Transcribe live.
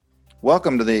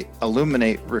Welcome to the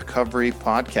Illuminate Recovery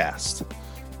podcast.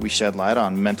 We shed light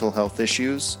on mental health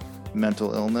issues,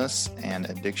 mental illness, and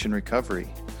addiction recovery,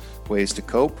 ways to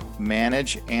cope,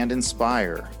 manage, and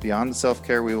inspire. Beyond the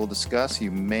self-care we will discuss, you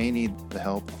may need the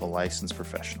help of a licensed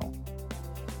professional.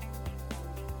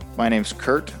 My name's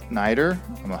Kurt Nider.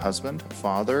 I'm a husband, a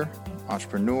father,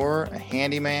 entrepreneur, a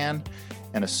handyman,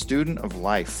 and a student of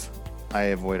life. I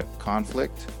avoid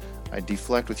conflict, I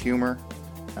deflect with humor,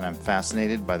 and I'm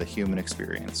fascinated by the human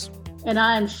experience. And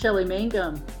I'm Shelley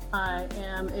Mangum. I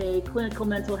am a clinical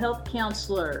mental health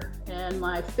counselor, and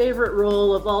my favorite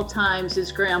role of all times is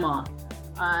grandma.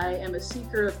 I am a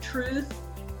seeker of truth,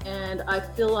 and I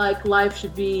feel like life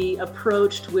should be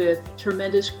approached with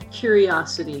tremendous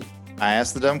curiosity. I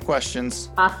ask the dumb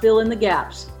questions. I fill in the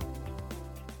gaps.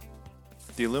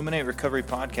 The Illuminate Recovery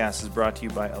podcast is brought to you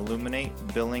by Illuminate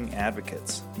Billing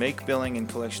Advocates. Make billing and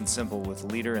collection simple with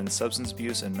leader in substance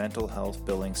abuse and mental health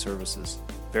billing services.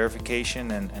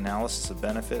 Verification and analysis of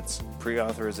benefits,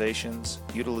 pre-authorizations,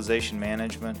 utilization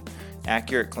management,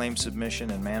 accurate claim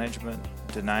submission and management,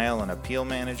 denial and appeal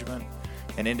management,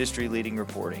 and industry-leading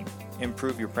reporting.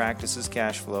 Improve your practice's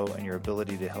cash flow and your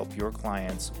ability to help your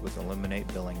clients with Illuminate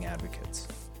Billing Advocates.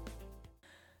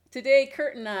 Today,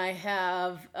 Kurt and I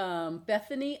have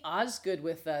Bethany Osgood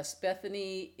with us.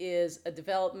 Bethany is a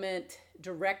development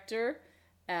director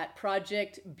at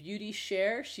Project Beauty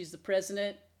Share. She's the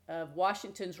president of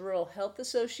Washington's Rural Health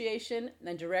Association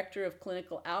and director of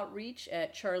clinical outreach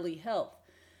at Charlie Health.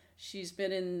 She's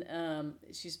been in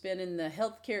the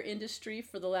healthcare industry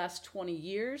for the last 20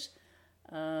 years,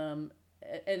 and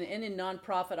in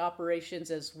nonprofit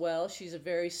operations as well. She's a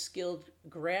very skilled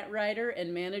grant writer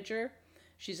and manager.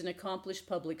 She's an accomplished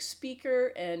public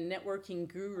speaker and networking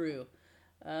guru.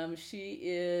 She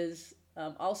is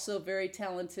also very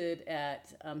talented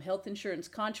at health insurance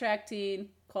contracting,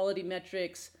 quality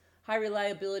metrics, high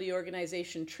reliability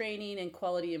organization training, and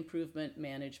quality improvement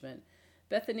management.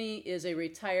 Bethany is a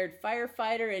retired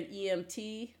firefighter and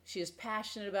EMT. She is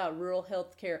passionate about rural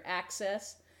healthcare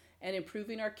access and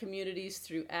improving our communities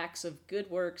through acts of good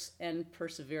works and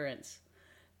perseverance.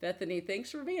 Bethany,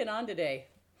 thanks for being on today.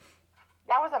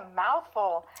 That was a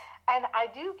mouthful. And I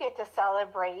do get to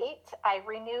celebrate. I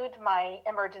renewed my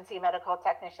emergency medical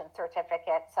technician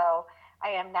certificate. So I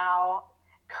am now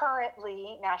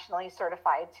currently nationally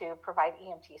certified to provide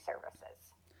EMT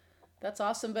services. That's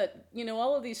awesome. But,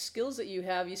 all of these skills that you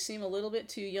have, you seem a little bit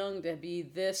too young to be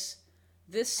this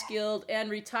skilled and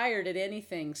retired at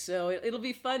anything. So it'll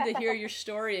be fun to hear your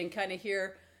story and kind of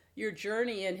hear your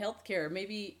journey in healthcare.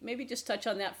 Maybe just touch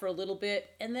on that for a little bit,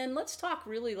 and then let's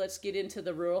get into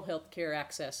the rural healthcare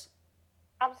access.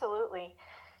 Absolutely.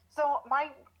 So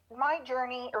my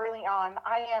journey early on,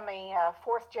 I am a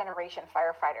fourth generation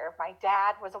firefighter. My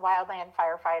dad was a wildland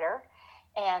firefighter,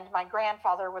 and my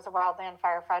grandfather was a wildland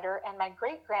firefighter, and my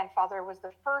great grandfather was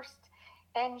the first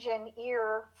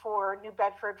engineer for New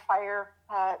Bedford Fire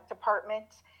Department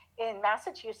in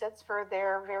Massachusetts for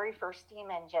their very first steam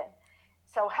engine.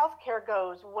 So healthcare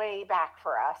goes way back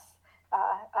for us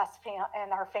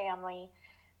and our family.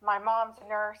 My mom's a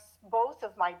nurse. Both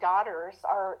of my daughters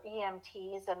are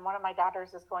EMTs, and one of my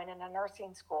daughters is going into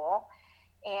nursing school.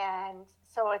 And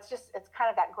so it's kind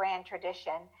of that grand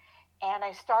tradition. And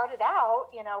I started out,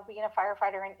 being a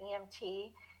firefighter and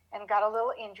EMT, and got a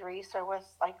little injury. So I was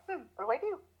like, what do I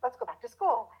do? Let's go back to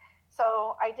school.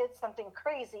 So I did something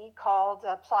crazy called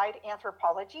applied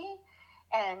anthropology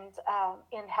and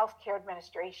in healthcare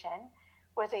administration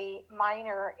with a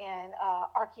minor in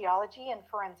archaeology and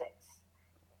forensics.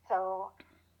 So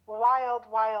wild,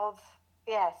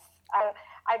 yes.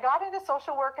 I got into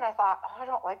social work and I thought, I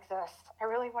don't like this. I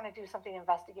really want to do something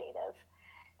investigative.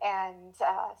 And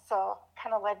so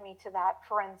kind of led me to that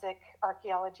forensic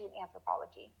archaeology and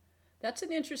anthropology. That's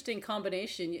an interesting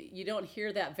combination. You don't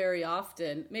hear that very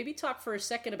often. Maybe talk for a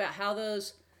second about how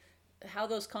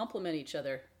those complement each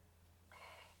other.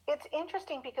 It's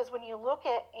interesting because when you look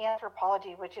at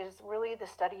anthropology, which is really the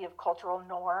study of cultural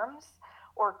norms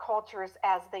or cultures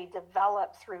as they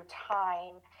develop through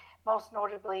time, most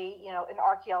notably, in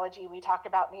archaeology, we talk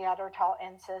about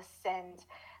Neanderthalensis and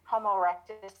Homo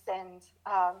erectus and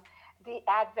the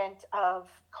advent of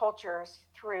cultures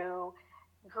through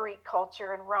Greek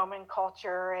culture and Roman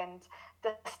culture and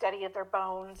the study of their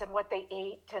bones and what they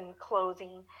ate and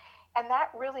clothing. And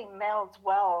that really melds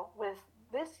well with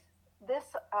this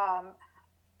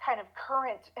kind of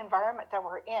current environment that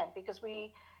we're in, because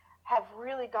we have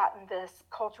really gotten this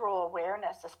cultural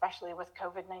awareness, especially with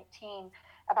COVID-19,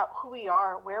 about who we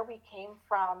are, where we came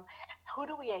from, who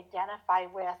do we identify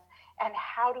with, and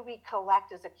how do we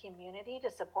collect as a community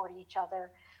to support each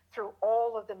other. through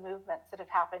all of the movements that have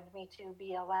happened Me Too,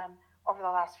 BLM over the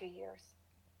last few years.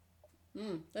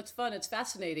 That's fun. It's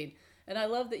fascinating. And I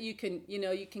love that you can,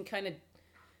 you can kind of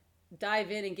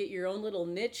dive in and get your own little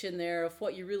niche in there of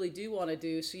what you really do want to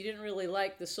do. So you didn't really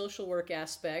like the social work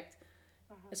aspect.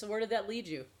 And so where did that lead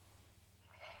you?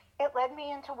 It led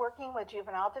me into working with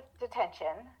juvenile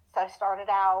detention. So I started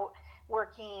out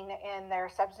working in their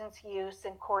substance use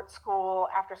and court school,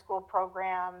 after school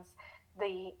programs,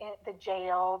 the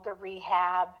jail, the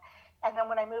rehab. And then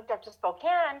when I moved up to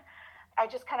Spokane, I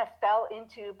just kind of fell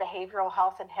into behavioral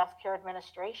health and healthcare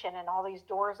administration, and all these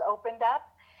doors opened up.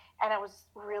 And I was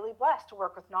really blessed to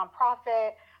work with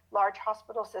nonprofit, large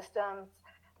hospital systems,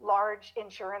 large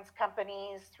insurance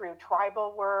companies, through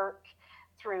tribal work,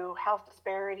 through health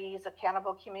disparities,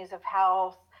 accountable communities of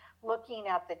health, looking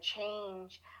at the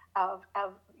change of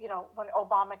when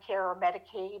Obamacare or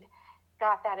Medicaid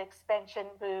got that expansion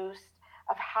boost,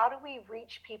 of how do we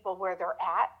reach people where they're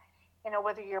at.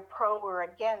 Whether you're pro or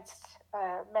against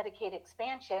Medicaid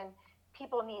expansion,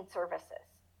 people need services.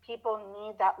 People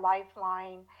need that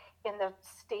lifeline in the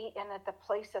state and at the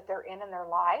place that they're in their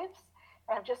lives.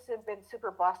 And I've just been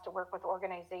super blessed to work with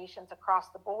organizations across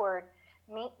the board,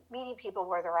 meeting people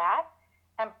where they're at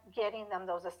and getting them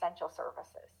those essential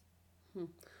services.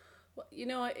 Well,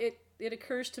 it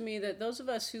occurs to me that those of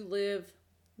us who live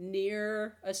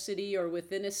near a city or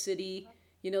within a city,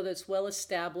 that's well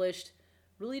established,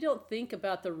 really don't think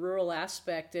about the rural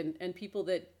aspect, and people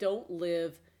that don't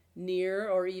live near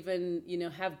or even,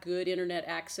 have good internet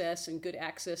access and good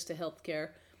access to healthcare.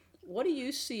 What do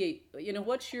you see?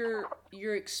 What's your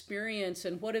experience,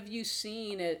 and what have you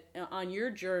seen on your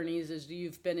journeys as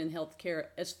you've been in healthcare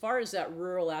as far as that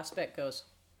rural aspect goes?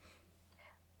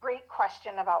 Great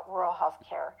question about rural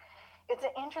healthcare. It's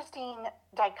an interesting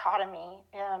dichotomy.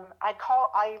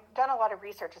 I've done a lot of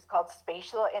research. It's called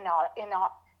spatial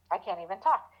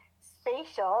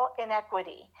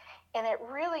inequity. And it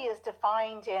really is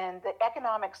defined in the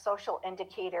economic social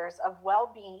indicators of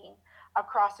well-being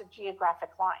across a geographic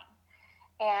line.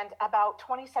 And about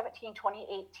 2017,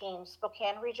 2018,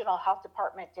 Spokane Regional Health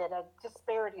Department did a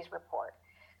disparities report.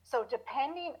 So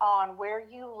depending on where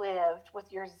you lived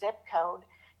with your zip code,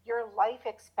 your life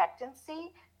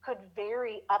expectancy could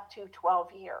vary up to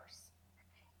 12 years.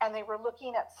 And they were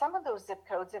looking at some of those zip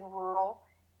codes in rural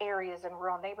areas and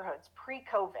rural neighborhoods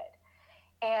pre-COVID.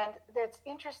 And that's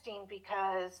interesting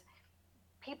because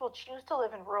people choose to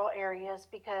live in rural areas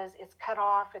because it's cut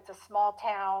off, it's a small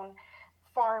town,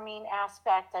 farming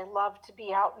aspect. I love to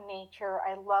be out in nature.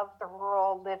 I love the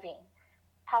rural living.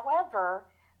 However,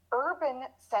 urban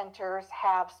centers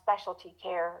have specialty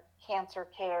care, cancer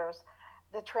cares,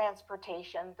 the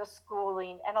transportation, the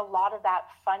schooling, and a lot of that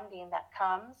funding that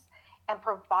comes and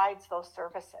provides those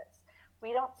services.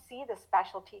 We don't see the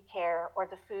specialty care or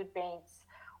the food banks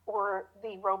or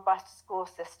the robust school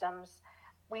systems.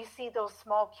 We see those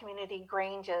small community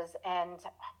granges and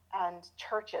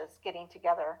churches getting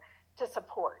together to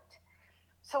support.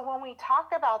 So when we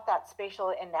talk about that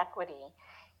spatial inequity,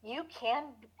 you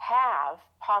can have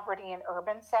poverty in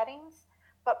urban settings,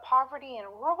 but poverty in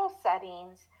rural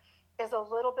settings is a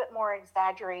little bit more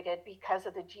exaggerated because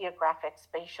of the geographic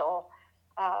spatial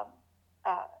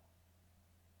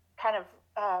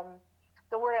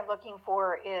the word I'm looking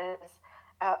for is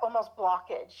almost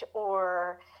blockage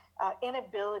or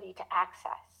inability to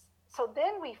access. So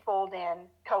then we fold in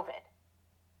COVID,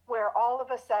 where all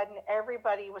of a sudden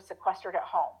everybody was sequestered at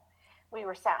home. We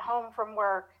were sat home from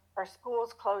work, our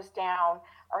schools closed down,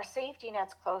 our safety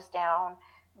nets closed down,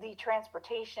 the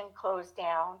transportation closed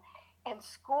down, and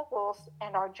schools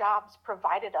and our jobs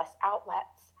provided us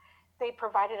outlets. They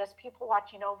provided us people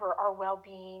watching over our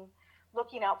well-being,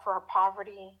 looking out for our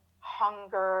poverty,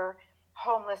 hunger,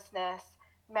 homelessness,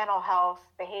 mental health,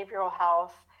 behavioral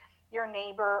health, your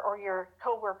neighbor or your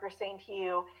coworker saying to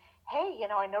you, hey,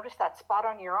 I noticed that spot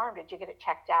on your arm. Did you get it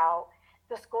checked out?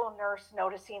 The school nurse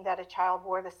noticing that a child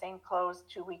wore the same clothes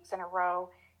 2 weeks in a row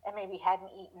and maybe hadn't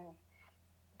eaten.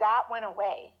 That went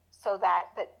away, so that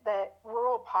the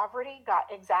rural poverty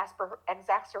got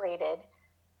exacerbated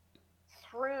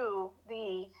through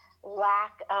the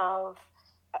lack of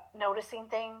noticing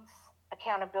things,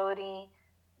 accountability,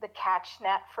 the catch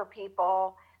net for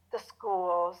people, the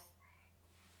schools.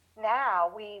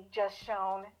 Now we've just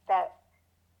shown that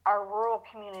our rural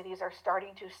communities are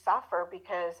starting to suffer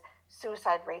because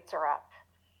suicide rates are up.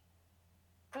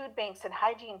 Food banks and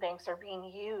hygiene banks are being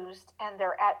used and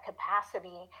they're at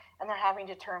capacity and they're having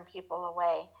to turn people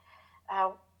away.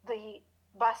 The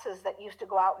buses that used to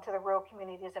go out into the rural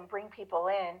communities and bring people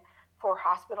in for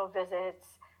hospital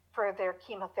visits, for their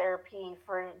chemotherapy,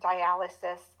 for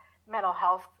dialysis, mental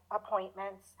health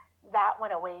appointments. That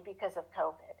went away because of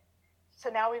COVID. So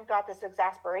now we've got this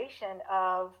exasperation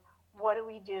of what do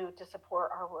we do to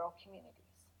support our rural communities?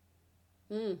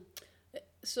 Mm.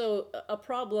 So a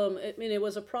problem. I mean, it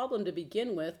was a problem to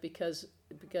begin with because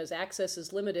access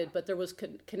is limited, but there was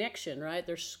connection, right?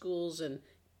 There's schools and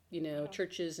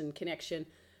churches and connection,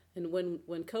 and when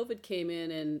COVID came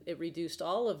in and it reduced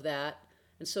all of that,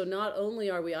 and so not only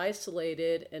are we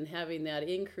isolated and having that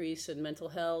increase in mental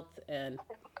health and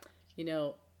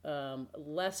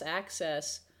less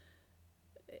access.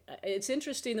 It's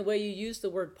interesting the way you use the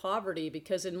word poverty,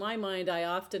 because in my mind I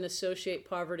often associate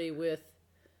poverty with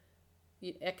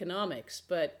economics,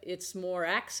 but it's more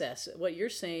access. What you're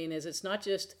saying is it's not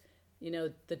just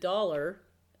the dollar,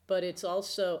 but it's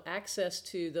also access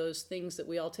to those things that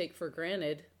we all take for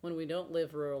granted when we don't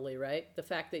live rurally, right? The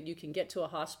fact that you can get to a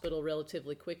hospital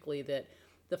relatively quickly, that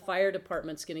the fire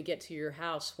department's going to get to your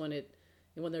house when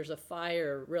there's a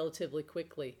fire relatively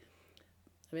quickly.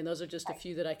 I mean, those are just a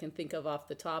few that I can think of off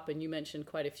the top, and you mentioned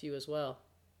quite a few as well.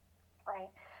 Right.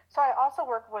 So I also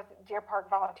work with Deer Park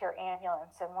Volunteer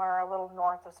Ambulance, and we're a little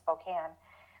north of Spokane.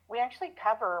 We actually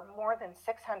cover more than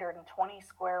 620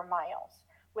 square miles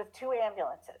with 2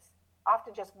 ambulances,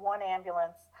 often just 1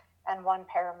 ambulance and 1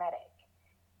 paramedic.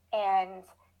 And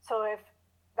so if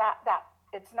that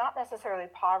it's not necessarily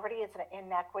poverty, it's an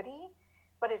inequity.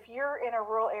 But if you're in a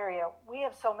rural area, we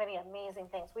have so many amazing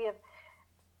things. We have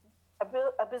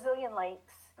a bazillion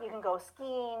lakes. You can go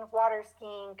skiing, water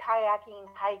skiing, kayaking,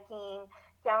 hiking,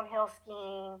 downhill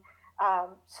skiing,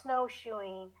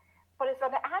 snowshoeing. But if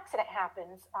an accident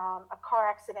happens, a car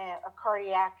accident, a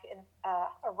cardiac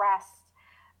arrest,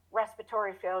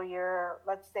 respiratory failure,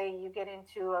 let's say you get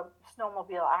into a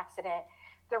snowmobile accident,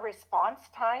 the response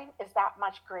time is that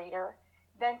much greater.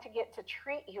 Then to get to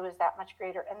treat you is that much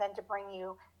greater. And then to bring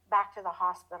you back to the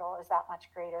hospital is that much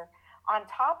greater. On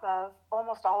top of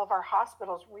almost all of our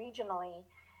hospitals regionally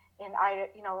in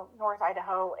North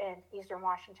Idaho and Eastern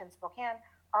Washington, Spokane,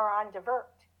 are on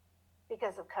divert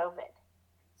because of COVID.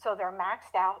 So they're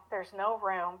maxed out, there's no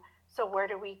room. So where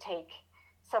do we take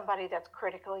somebody that's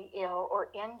critically ill or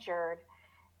injured?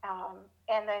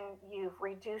 And then you've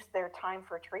reduced their time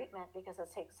for treatment because it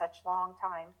takes such long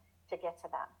time to get to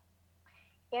them.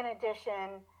 In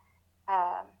addition,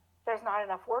 there's not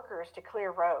enough workers to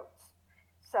clear roads.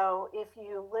 So if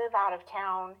you live out of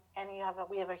town and we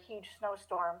have a huge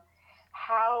snowstorm,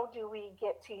 how do we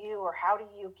get to you, or how do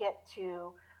you get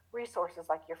to resources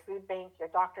like your food bank, your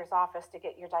doctor's office to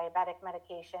get your diabetic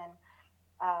medication,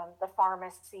 the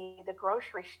pharmacy, the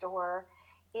grocery store,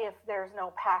 if there's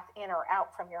no path in or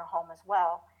out from your home as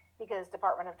well, because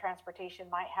Department of Transportation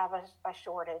might have a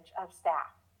shortage of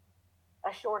staff,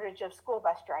 a shortage of school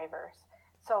bus drivers.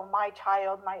 So my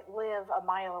child might live a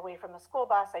mile away from the school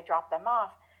bus, I drop them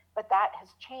off, but that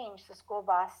has changed. The school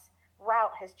bus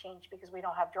route has changed because we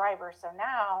don't have drivers. So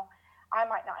now I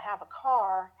might not have a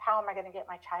car. How am I going to get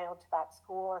my child to that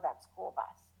school or that school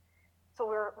bus? So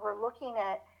we're looking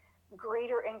at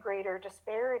greater and greater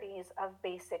disparities of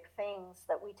basic things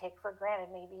that we take for granted,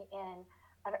 maybe in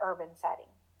an urban setting.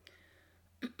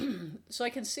 So I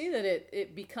can see that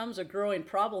it becomes a growing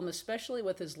problem, especially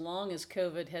with as long as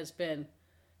COVID has been,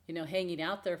 hanging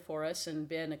out there for us and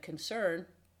been a concern.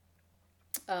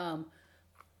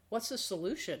 What's the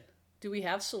solution? Do we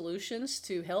have solutions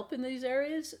to help in these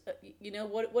areas?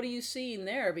 What are you seeing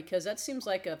there? Because that seems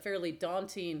like a fairly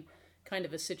daunting kind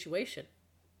of a situation.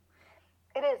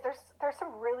 It is. There's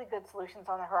some really good solutions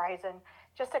on the horizon.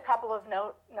 Just a couple of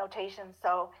notations.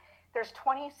 So there's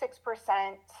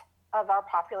 26% of our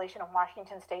population in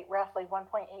Washington State, roughly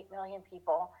 1.8 million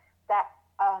people, that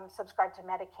subscribe to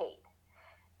Medicaid.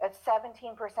 It's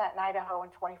 17% in Idaho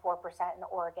and 24% in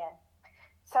Oregon.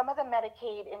 Some of the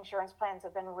Medicaid insurance plans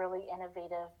have been really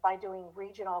innovative by doing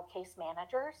regional case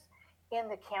managers in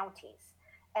the counties.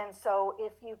 And so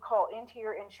if you call into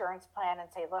your insurance plan and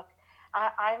say, look,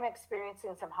 I'm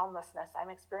experiencing some homelessness,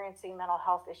 I'm experiencing mental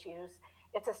health issues,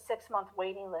 it's a 6-month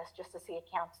waiting list just to see a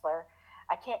counselor,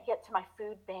 I can't get to my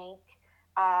food bank,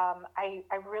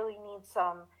 I really need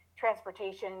some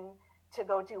transportation to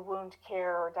go do wound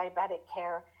care or diabetic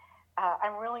care.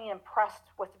 I'm really impressed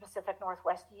with the Pacific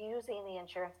Northwest using the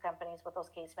insurance companies with those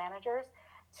case managers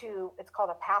it's called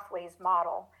a pathways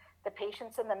model. The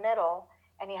patient's in the middle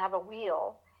and you have a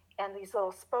wheel, and these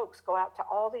little spokes go out to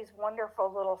all these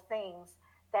wonderful little things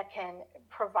that can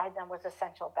provide them with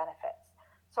essential benefits.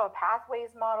 So a pathways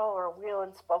model or a wheel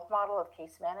and spoke model of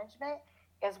case management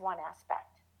is one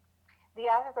aspect. The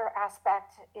other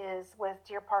aspect is with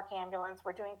Deer Park Ambulance,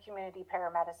 we're doing community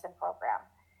paramedicine program.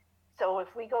 So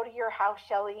if we go to your house,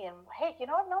 Shelley, and hey,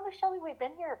 I've known Shelley, we've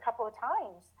been here a couple of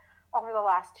times. over the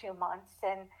last 2 months,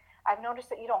 and I've noticed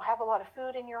that you don't have a lot of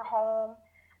food in your home.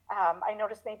 I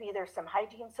noticed maybe there's some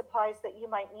hygiene supplies that you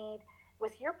might need.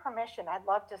 With your permission, I'd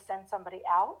love to send somebody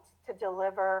out to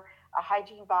deliver a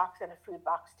hygiene box and a food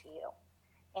box to you.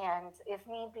 And if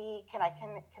need be, can I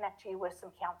connect you with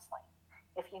some counseling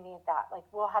if you need that? Like,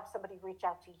 we'll have somebody reach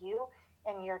out to you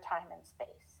in your time and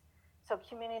space. So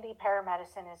community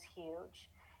paramedicine is huge,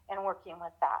 and working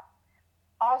with that.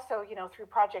 Also, through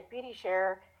Project Beauty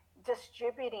Share,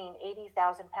 distributing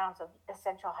 80,000 pounds of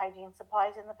essential hygiene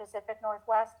supplies in the Pacific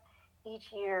Northwest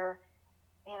each year,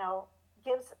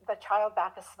 gives the child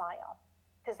back a smile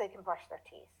because they can brush their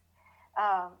teeth.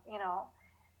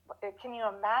 Can you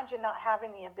imagine not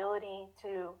having the ability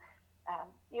to,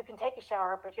 you can take a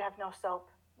shower, but you have no soap,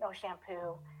 no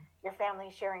shampoo, your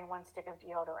family's sharing one stick of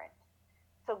deodorant.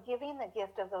 So giving the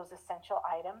gift of those essential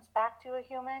items back to a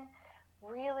human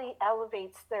really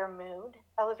elevates their mood,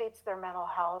 elevates their mental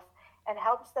health, and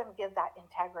helps them give that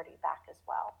integrity back as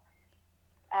well.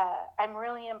 I'm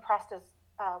really impressed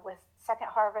with Second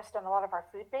Harvest and a lot of our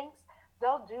food banks.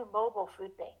 They'll do mobile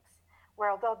food banks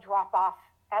where they'll drop off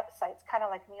at sites, kind of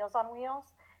like Meals on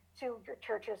Wheels, to your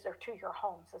churches or to your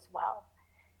homes as well.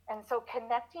 And so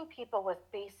connecting people with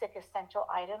basic essential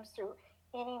items through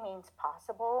any means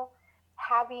possible,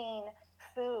 having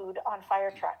food on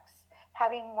fire trucks,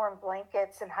 having warm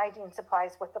blankets and hygiene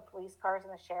supplies with the police cars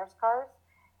and the sheriff's cars,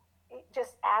 it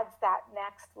just adds that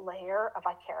next layer of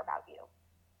I care about you.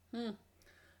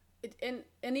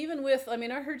 And even with, I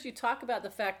heard you talk about the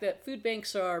fact that food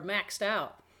banks are maxed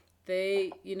out.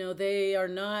 They're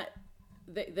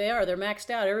maxed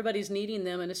out. Everybody's needing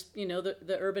them, and it's,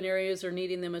 the urban areas are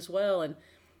needing them as well.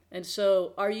 And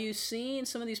so are you seeing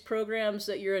some of these programs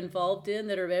that you're involved in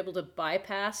that are able to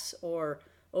bypass or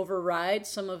override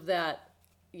some of that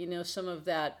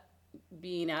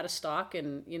being out of stock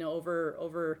and,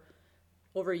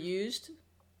 overused?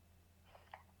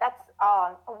 That's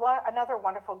another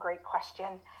wonderful, great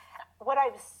question. What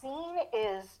I've seen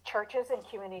is churches and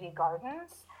community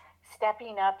gardens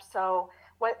stepping up. So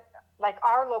like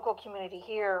our local community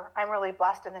here, I'm really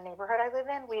blessed in the neighborhood I live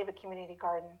in. We have a community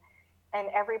garden, and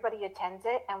everybody attends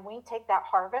it, and we take that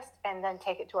harvest and then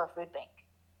take it to our food bank.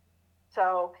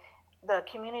 So the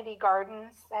community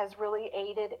gardens has really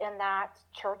aided in that.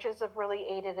 Churches have really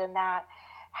aided in that.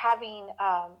 Having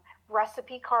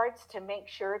recipe cards to make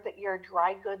sure that your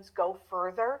dry goods go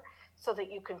further so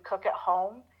that you can cook at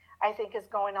home, I think is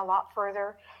going a lot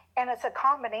further. And it's a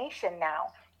combination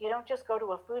now. You don't just go to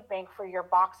a food bank for your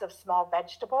box of small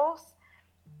vegetables,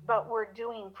 but we're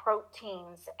doing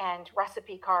proteins and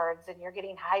recipe cards, and you're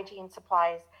getting hygiene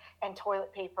supplies and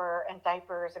toilet paper and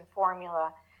diapers and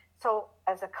formula. So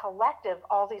as a collective,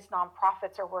 all these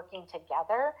nonprofits are working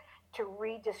together to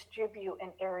redistribute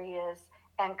in areas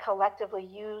and collectively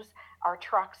use our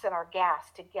trucks and our gas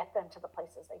to get them to the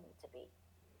places they need to be.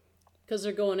 Because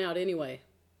they're going out anyway.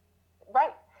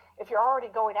 Right. If you're already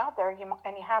going out there and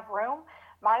you have room,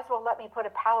 might as well let me put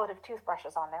a pallet of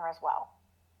toothbrushes on there as well.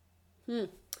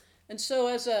 And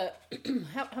so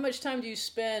how much time do you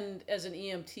spend as an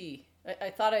EMT?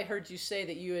 I thought I heard you say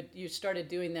that you started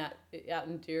doing that out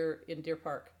in Deer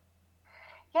Park.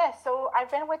 Yeah, so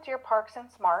I've been with Deer Park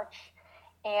since March,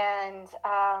 and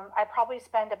I probably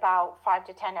spend about 5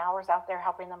 to 10 hours out there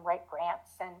helping them write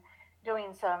grants and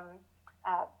doing some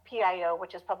PIO,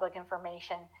 which is public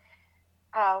information.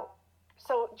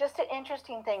 So just an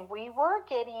interesting thing, we were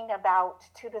getting about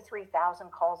 2,000 to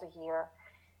 3,000 calls a year.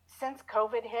 Since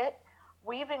COVID hit,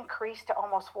 we've increased to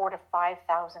almost 4,000 to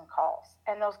 5,000 calls,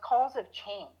 and those calls have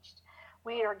changed.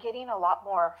 We are getting a lot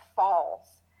more falls.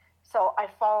 So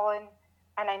I've fallen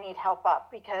and I need help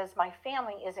up because my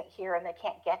family isn't here and they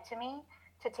can't get to me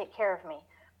to take care of me.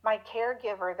 My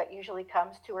caregiver that usually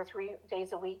comes 2 or 3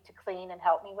 days a week to clean and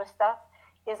help me with stuff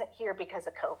isn't here because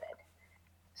of COVID.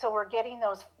 So we're getting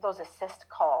those assist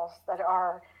calls that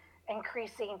are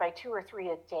increasing by 2 or 3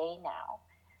 a day now.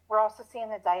 We're also seeing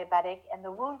the diabetic and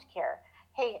the wound care.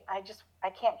 Hey, I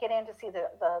can't get in to see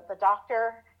the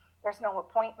doctor. There's no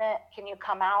appointment. Can you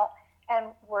come out?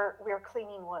 And we're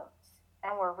cleaning wounds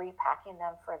and we're repacking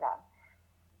them for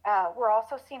them. We're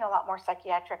also seeing a lot more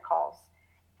psychiatric calls.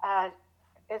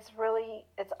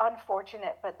 It's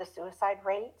unfortunate, but the suicide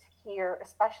rate here,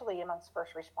 especially amongst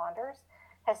first responders,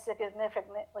 has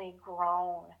significantly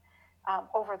grown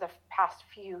over the past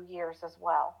few years as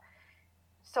well.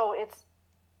 So it's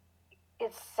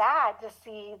sad to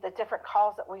see the different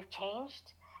calls that we've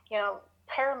changed.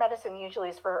 Paramedicine usually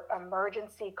is for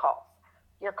emergency calls,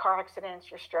 your car accidents,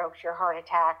 your strokes, your heart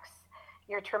attacks,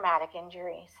 your traumatic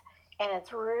injuries. And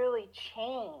it's really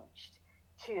changed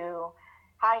to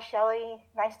Hi, Shelley.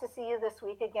 Nice to see you this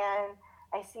week again.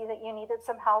 I see that you needed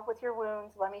some help with your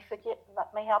wounds. Let me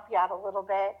help you out a little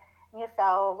bit. And you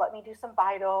fell. Let me do some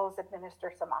vitals,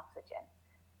 administer some oxygen.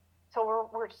 So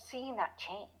we're seeing that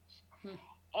change.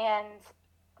 And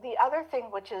the other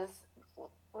thing, which is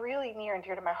really near and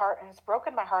dear to my heart, and it's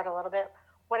broken my heart a little bit,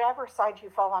 whatever side you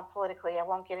fall on politically, I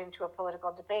won't get into a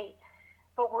political debate,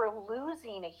 but we're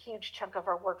losing a huge chunk of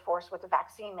our workforce with the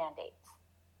vaccine mandates.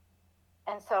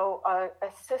 And so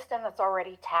a system that's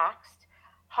already taxed,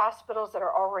 hospitals that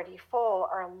are already full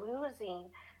are losing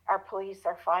our police,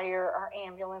 our fire, our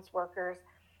ambulance workers,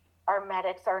 our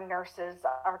medics, our nurses,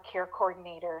 our care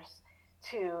coordinators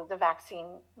to the vaccine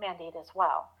mandate as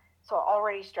well. So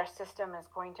already stressed system is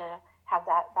going to have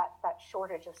that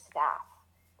shortage of staff.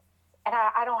 And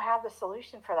I don't have the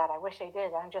solution for that. I wish I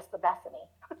did. I'm just the Bethany.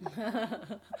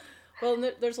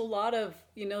 Well, there's a lot of,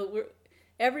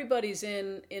 everybody's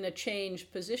in a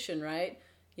change position, right?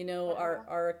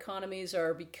 Our economies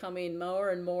are becoming more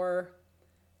and more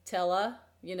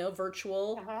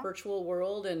virtual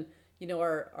world, and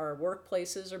our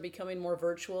workplaces are becoming more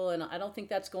virtual, and I don't think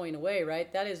that's going away,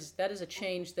 right? That is a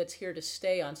change that's here to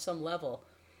stay on some level.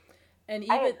 And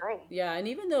even, I agree. Yeah, and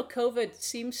even though COVID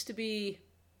seems to be,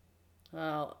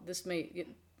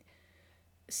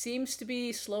 seems to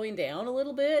be slowing down a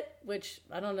little bit, which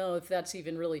I don't know if that's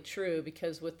even really true,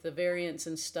 because with the variants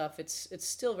and stuff, it's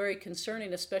still very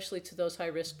concerning, especially to those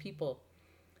high-risk people.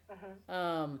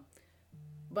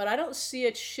 But I don't see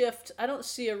a shift. I don't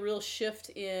see a real shift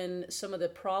in some of the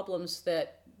problems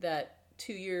that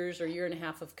 2 years or year and a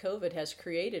half of COVID has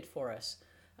created for us.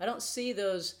 I don't see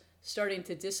those starting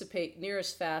to dissipate near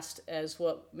as fast as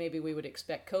what maybe we would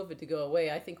expect COVID to go away.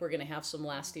 I think we're going to have some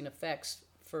lasting effects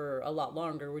for a lot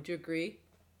longer. Would you agree?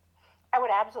 I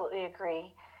would absolutely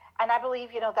agree. And I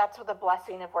believe, that's where the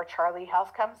blessing of where Charlie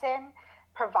Health comes in,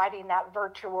 providing that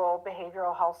virtual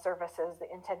behavioral health services, the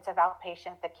intensive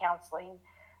outpatient, the counseling,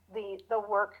 the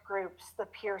work groups, the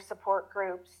peer support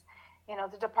groups.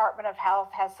 The Department of Health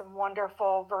has some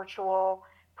wonderful virtual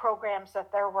programs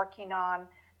that they're working on,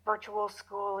 virtual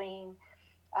schooling.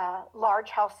 Large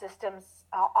health systems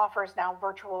offers now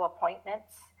virtual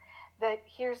appointments.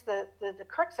 Here's the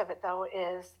crux of it, though,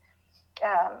 is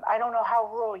I don't know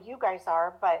how rural you guys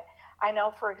are, but I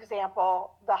know, for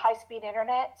example, the high-speed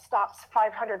internet stops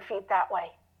 500 feet that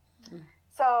way.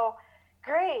 So,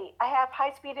 great, I have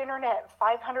high-speed internet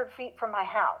 500 feet from my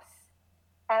house.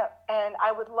 And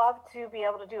I would love to be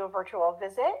able to do a virtual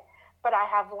visit, but I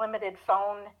have limited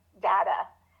phone data.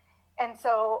 And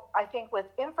so I think with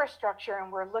infrastructure,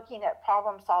 and we're looking at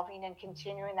problem solving and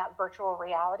continuing that virtual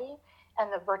reality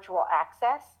and the virtual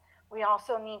access, we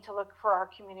also need to look for our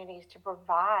communities to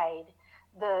provide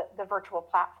the virtual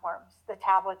platforms, the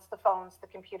tablets, the phones, the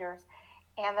computers,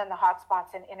 and then the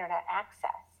hotspots and internet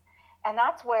access. And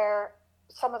that's where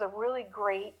some of the really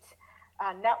great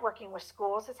networking with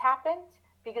schools has happened,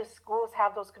 because schools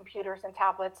have those computers and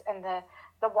tablets and the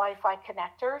Wi-Fi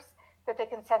connectors that they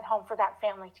can send home for that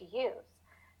family to use.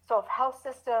 So if health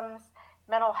systems,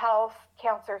 mental health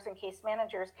counselors, and case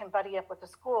managers can buddy up with the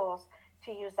schools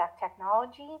to use that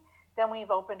technology, then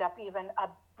we've opened up even a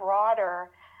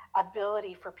broader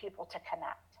ability for people to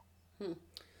connect.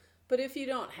 But if you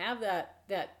don't have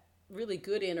that really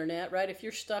good internet, right? If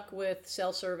you're stuck with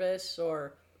cell service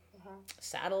or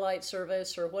satellite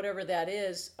service or whatever that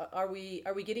is, are we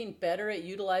getting better at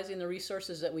utilizing the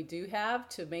resources that we do have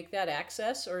to make that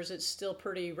access, or is it still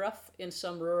pretty rough in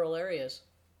some rural areas?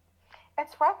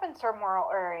 It's rough in some rural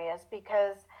areas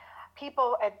because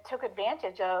people took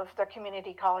advantage of the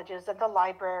community colleges and the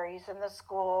libraries and the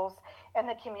schools and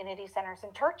the community centers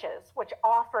and churches, which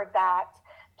offered that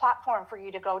platform for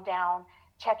you to go down,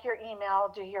 check your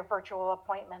email, do your virtual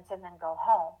appointments, and then go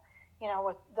home.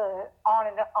 With the on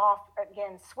and off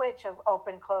again switch of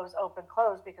open, close,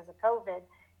 because of COVID,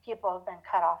 people have been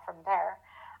cut off from there.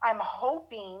 I'm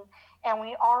hoping, and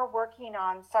we are working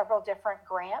on several different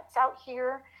grants out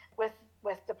here with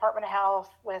Department of Health,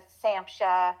 with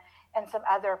SAMHSA, and some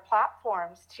other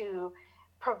platforms to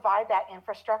provide that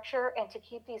infrastructure and to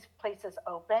keep these places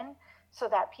open so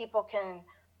that people can,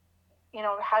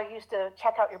 how you used to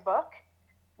check out your book.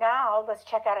 Now let's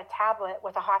check out a tablet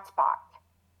with a hotspot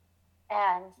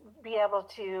and be able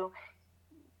to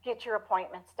get your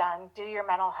appointments done, do your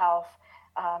mental health,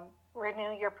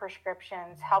 renew your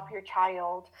prescriptions, help your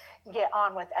child get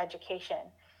on with education.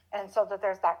 And so that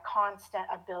there's that constant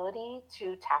ability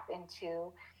to tap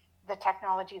into the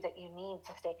technology that you need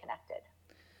to stay connected.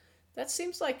 That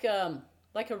seems like a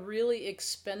really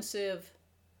expensive,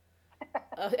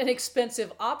 an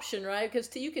expensive option, right?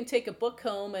 Because you can take a book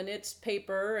home and it's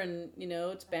paper and,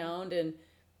 it's bound,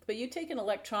 but but you take an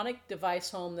electronic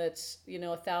device home that's,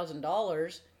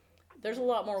 $1,000. There's a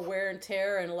lot more wear and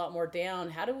tear and a lot more down.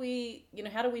 How do we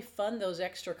fund those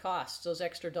extra costs, those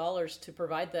extra dollars to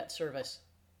provide that service?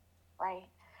 Right.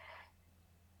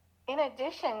 In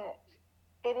addition,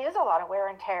 it is a lot of wear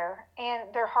and tear,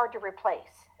 and they're hard to replace,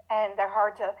 and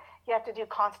you have to do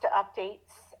constant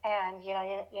updates. And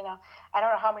I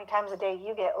don't know how many times a day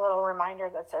you get a little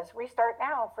reminder that says restart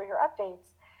now for your updates.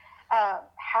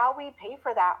 How we pay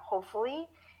for that, hopefully,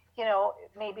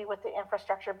 maybe with the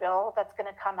infrastructure bill that's going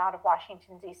to come out of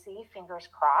Washington, D.C., fingers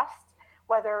crossed,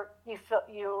 whether you feel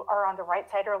you are on the right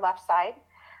side or left side.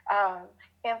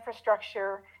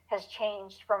 Infrastructure has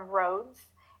changed from roads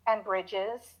and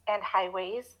bridges and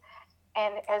highways,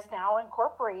 and is now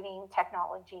incorporating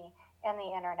technology and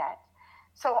the internet.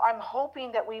 So I'm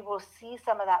hoping that we will see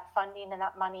some of that funding and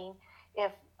that money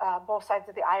if both sides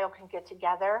of the aisle can get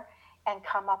together and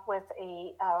come up with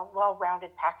a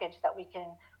well-rounded package that we can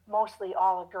mostly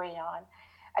all agree on.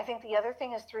 I think the other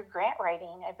thing is through grant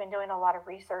writing. I've been doing a lot of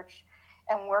research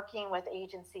and working with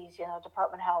agencies,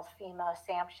 Department of Health, FEMA,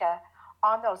 SAMHSA,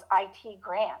 on those IT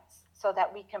grants so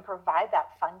that we can provide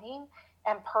that funding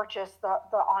and purchase the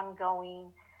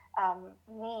ongoing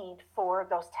need for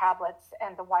those tablets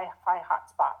and the Wi-Fi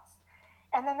hotspots.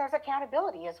 And then there's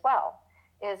accountability as well,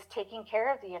 is taking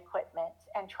care of the equipment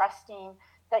and trusting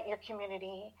that your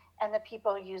community and the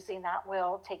people using that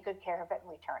will take good care of it and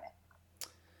return it.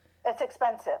 It's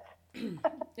expensive.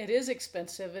 It is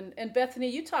expensive. And Bethany,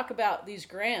 you talk about these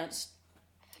grants.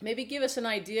 Maybe give us an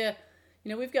idea.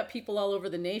 We've got people all over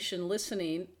the nation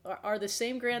listening. Are the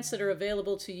same grants that are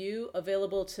available to you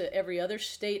available to every other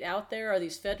state out there? Are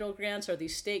these federal grants? Are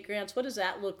these state grants? What does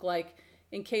that look like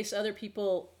in case other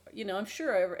people, I'm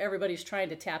sure everybody's trying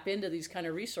to tap into these kind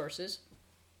of resources.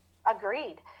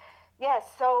 Agreed. Yes,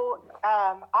 so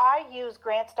I use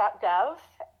grants.gov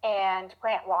and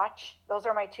GrantWatch. Those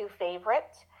are my two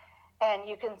favorite, and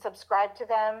you can subscribe to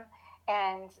them.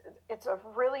 And it's a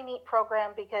really neat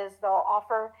program because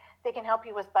they can help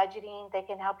you with budgeting, they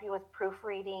can help you with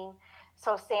proofreading.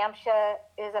 So SAMHSA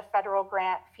is a federal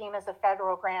grant, FEMA is a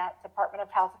federal grant, Department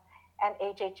of Health and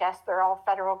HHS, they're all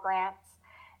federal grants.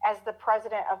 As the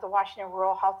president of the Washington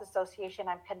Rural Health Association,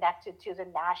 I'm connected to the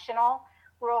National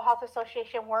Rural Health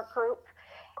Association work group.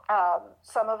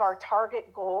 Some of our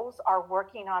target goals are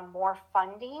working on more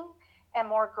funding and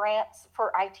more grants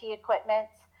for IT equipment,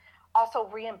 also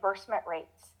reimbursement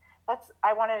rates.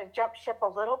 I wanted to jump ship a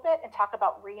little bit and talk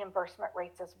about reimbursement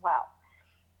rates as well.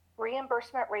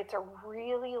 Reimbursement rates are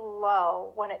really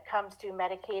low when it comes to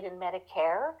Medicaid and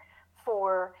Medicare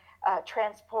for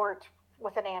transport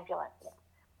with an ambulance.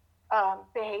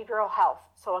 Behavioral health,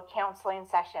 so a counseling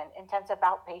session, intensive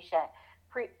outpatient,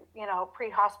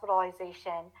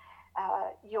 pre-hospitalization,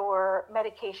 your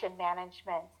medication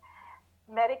management.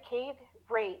 Medicaid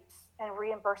rates and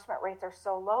reimbursement rates are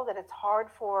so low that it's hard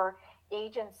for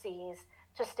agencies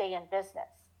to stay in business.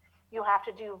 You have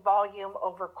to do volume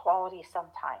over quality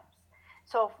sometimes.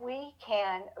 So if we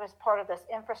can, as part of this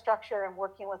infrastructure and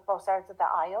working with both sides of the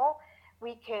aisle,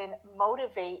 we can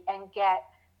motivate and get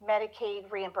Medicaid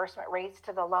reimbursement rates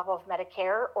to the level of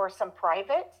Medicare or some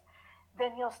private,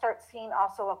 then you'll start seeing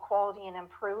also a quality and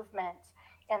improvement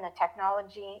in the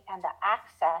technology and the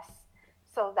access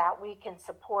so that we can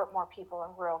support more people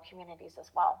in rural communities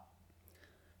as well.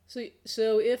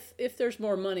 So if there's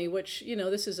more money, which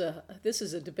this is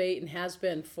a debate and has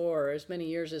been for as many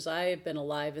years as I have been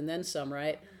alive, and then some,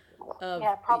 right?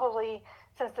 Probably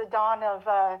since the dawn of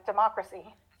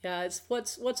democracy. Yeah, it's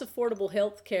what's affordable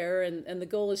health care, and the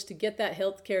goal is to get that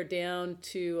health care down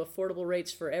to affordable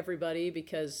rates for everybody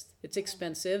because it's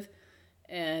expensive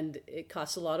and it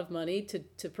costs a lot of money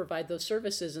to provide those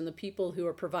services, and the people who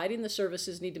are providing the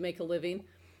services need to make a living,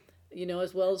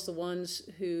 as well as the ones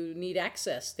who need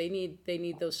access. They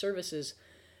need those services.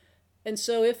 And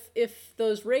so if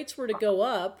those rates were to go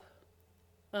up,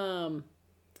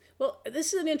 well,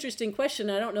 this is an interesting question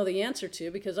I don't know the answer to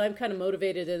because I'm kind of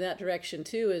motivated in that direction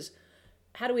too, is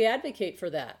how do we advocate for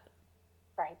that?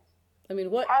 Right. I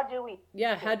mean, how do we?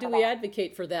 Yeah, how do we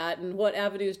advocate for that, and what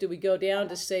avenues do we go down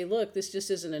to say, look, this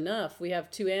just isn't enough. We have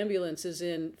 2 ambulances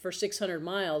in for 600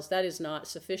 miles. That is not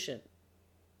sufficient.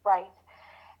 Right.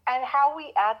 And how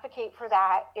we advocate for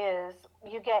that is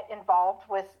you get involved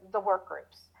with the work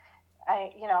groups.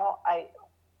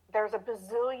 There's a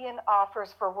bazillion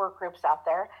offers for work groups out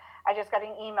there. I just got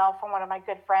an email from one of my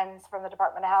good friends from the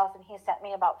Department of Health, and he sent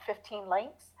me about 15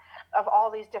 links of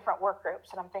all these different work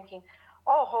groups. And I'm thinking,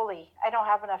 oh, holy, I don't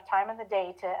have enough time in the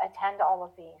day to attend all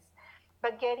of these.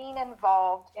 But getting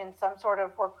involved in some sort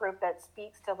of work group that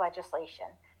speaks to legislation,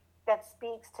 that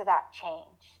speaks to that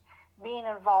change, being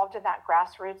involved in that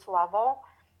grassroots level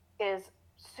is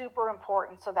super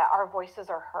important so that our voices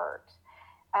are heard,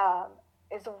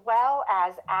 as well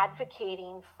as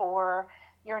advocating for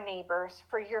your neighbors,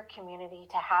 for your community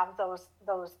to have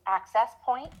those access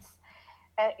points.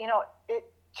 You know, it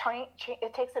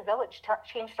takes a village.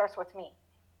 Change starts with me.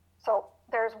 So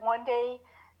there's one day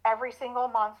every single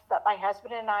month that my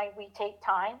husband and we take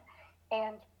time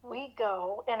and we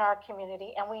go in our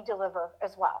community and we deliver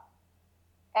as well.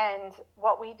 And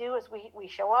what we do is we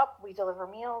show up, we deliver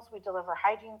meals, we deliver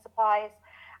hygiene supplies.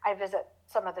 I visit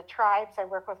some of the tribes. I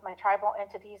work with my tribal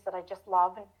entities that I just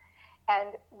love. And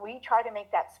we try to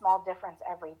make that small difference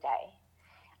every day.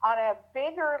 On a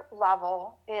bigger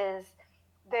level is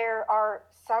there are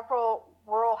several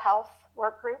rural health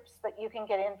work groups that you can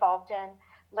get involved in,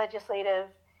 legislative,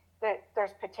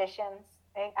 there's petitions.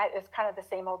 It's kind of the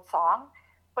same old song,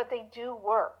 but they do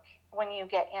work when you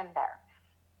get in there.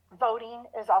 Voting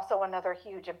is also another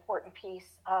huge important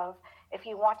piece of, if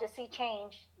you want to see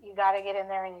change, you got to get in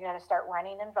there and you got to start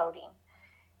running and voting.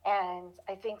 And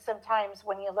I think sometimes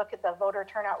when you look at the voter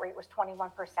turnout rate was 21%,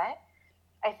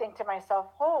 I think to myself,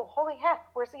 oh, holy heck,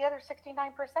 where's the other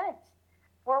 69%?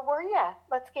 Where were you?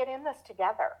 Let's get in this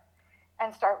together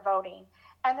and start voting.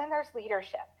 And then there's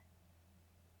leadership.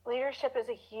 Leadership is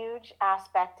a huge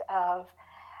aspect of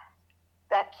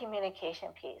that communication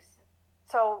piece.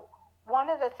 So one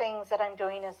of the things that I'm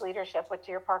doing as leadership with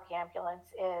Deer Park Ambulance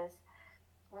is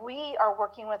we are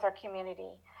working with our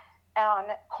community on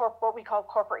what we call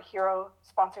corporate hero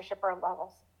sponsorship or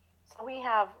levels. So we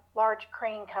have large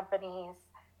crane companies,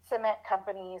 cement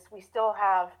companies, we still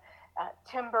have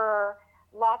timber,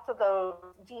 lots of those,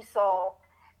 diesel.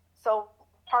 So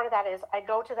part of that is I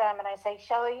go to them and I say,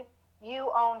 Shelley,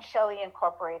 you own Shelley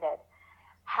Incorporated.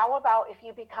 How about if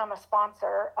you become a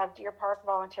sponsor of Deer Park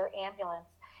Volunteer Ambulance?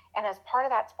 And as part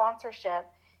of that sponsorship,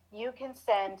 you can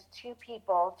send 2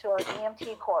 people to our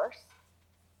EMT course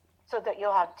so that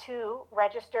you'll have 2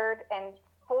 registered and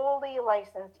fully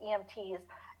licensed EMTs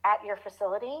at your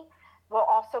facility. We'll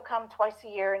also come twice a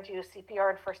year and do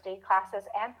CPR and first aid classes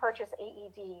and purchase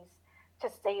AEDs to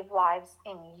save lives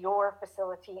in your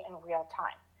facility in real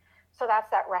time. So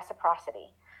that's that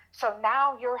reciprocity. So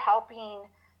now you're helping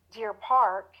Deer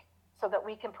Park so that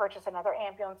we can purchase another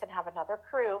ambulance and have another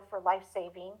crew for life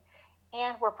saving.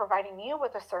 And we're providing you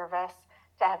with a service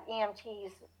to have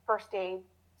EMTs, first aid,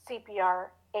 CPR,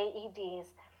 AEDs,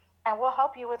 and we'll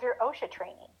help you with your OSHA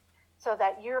training so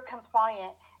that you're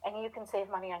compliant and you can save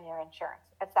money on your insurance.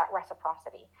 It's that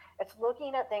reciprocity. It's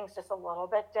looking at things just a little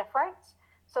bit different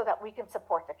so that we can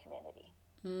support the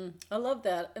community. I love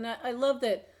that. And I love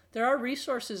that there are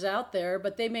resources out there,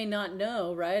 but they may not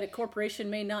know, right? A corporation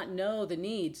may not know the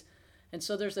needs. And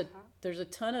so there's a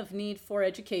ton of need for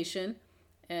education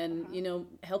and, you know,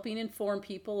 helping inform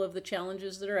people of the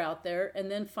challenges that are out there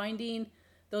and then finding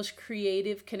those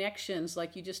creative connections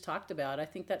like you just talked about. I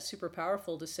think that's super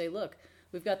powerful to say, look,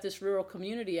 we've got this rural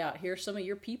community out here. Some of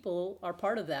your people are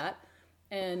part of that.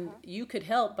 And you could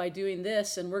help by doing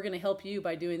this, and we're going to help you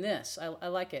by doing this. I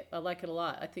like it. I like it a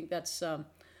lot. I think that's,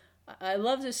 I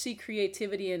love to see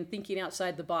creativity and thinking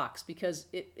outside the box because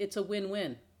it's a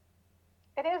win-win.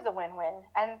 It is a win-win.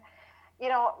 And, you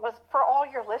know, for all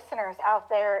your listeners out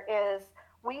there is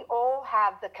we all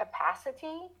have the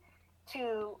capacity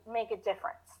to make a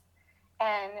difference.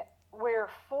 And we're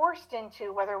forced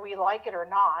into, whether we like it or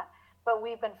not, but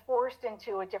we've been forced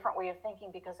into a different way of thinking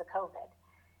because of COVID.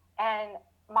 And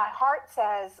my heart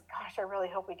says, gosh, I really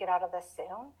hope we get out of this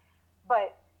soon.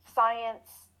 But science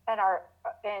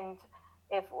and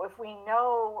if we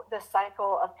know the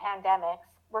cycle of pandemics,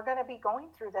 we're going to be going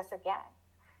through this again.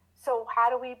 So how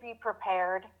do we be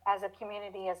prepared as a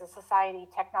community, as a society,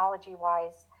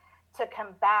 technology-wise, to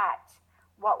combat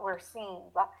what we're seeing?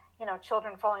 You know,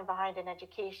 children falling behind in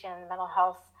education, mental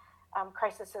health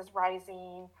crises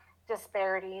rising,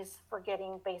 disparities for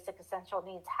getting basic essential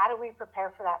needs. How do we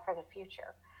prepare for that for the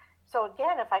future? So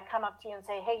again, if I come up to you and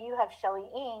say, hey, you have Shelley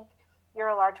Inc., you're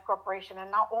a large corporation, and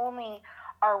not only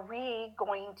are we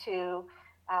going to,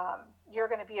 you're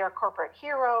going to be our corporate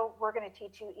hero, we're going to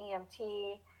teach you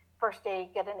EMT, first aid,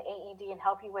 get an AED, and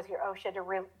help you with your OSHA to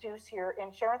reduce your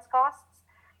insurance costs.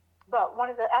 But one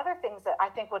of the other things that I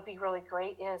think would be really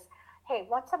great is, hey,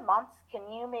 once a month, can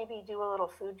you maybe do a little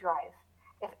food drive?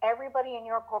 If everybody in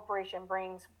your corporation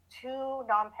brings 2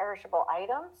 non-perishable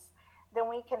items, then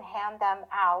we can hand them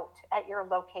out at your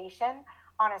location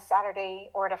on a Saturday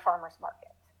or at a farmer's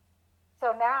market.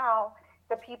 So now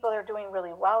the people that are doing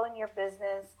really well in your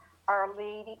business are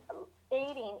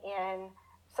aiding in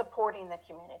supporting the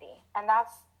community. And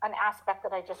that's an aspect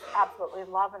that I just absolutely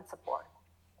love and support.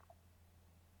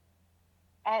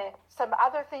 And some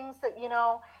other things that,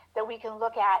 that we can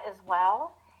look at as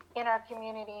well in our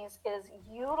communities is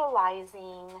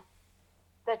utilizing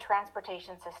the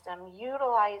transportation system,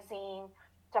 utilizing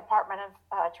Department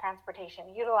of Transportation,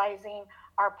 utilizing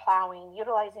our plowing,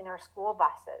 utilizing our school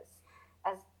buses,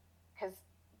 as because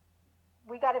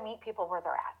we got to meet people where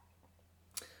they're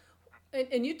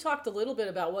at. And you talked a little bit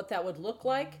about what that would look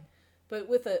like, but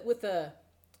with a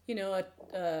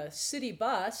city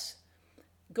bus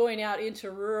going out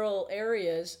into rural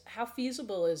areas, how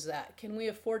feasible is that? Can we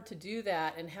afford to do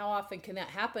that? And how often can that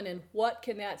happen? And what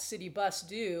can that city bus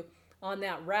do on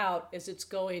that route as it's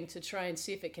going to try and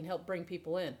see if it can help bring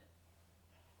people in?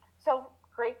 So,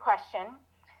 great question.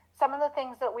 Some of the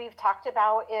things that we've talked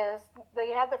about is they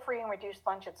have the free and reduced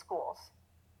lunch at schools.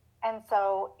 And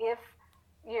so if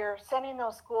you're sending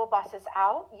those school buses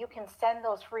out, you can send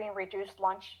those free and reduced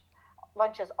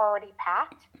lunches already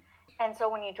packed. And so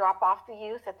when you drop off the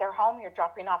youth at their home, you're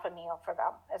dropping off a meal for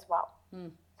them as well,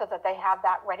 so that they have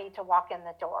that ready to walk in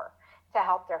the door to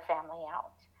help their family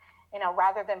out.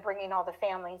 Rather than bringing all the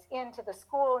families into the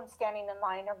school and standing in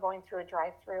line or going through a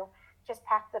drive-through, just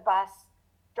pack the bus,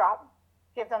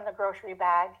 give them the grocery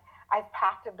bag. I've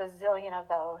packed a bazillion of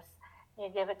those. You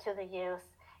give it to the youth.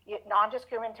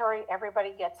 Non-discriminatory,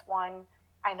 everybody gets one.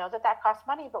 I know that costs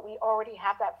money, but we already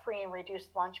have that free and reduced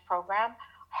lunch program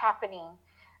happening.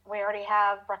 We already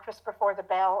have breakfast before the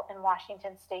bell in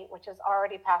Washington State, which has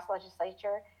already passed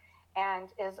legislature and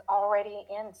is already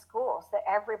in schools, that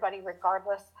everybody,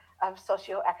 regardless of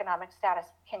socioeconomic status,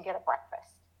 can get a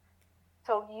breakfast.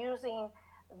 So using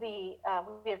we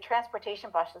have transportation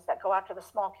buses that go out to the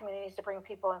small communities to bring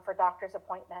people in for doctor's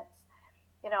appointments.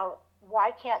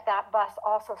 Why can't that bus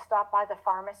also stop by the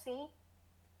pharmacy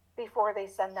before they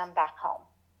send them back home,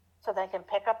 so they can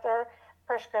pick up their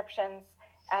prescriptions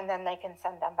and then they can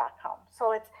send them back home?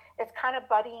 So it's kind of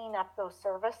buddying up those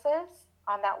services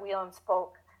on that wheel and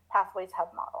spoke Pathways Hub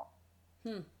model.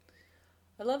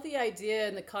 I love the idea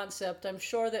and the concept. I'm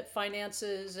sure that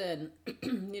finances and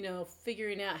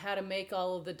figuring out how to make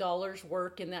all of the dollars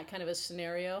work in that kind of a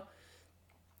scenario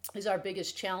is our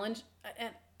biggest challenge.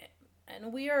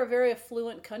 And we are a very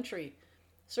affluent country.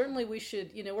 Certainly we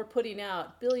should, we're putting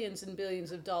out billions and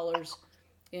billions of dollars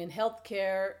in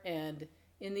healthcare and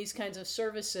in these kinds of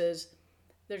services.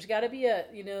 There's got to be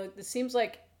it seems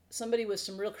like somebody with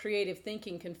some real creative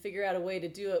thinking can figure out a way to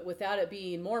do it without it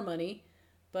being more money,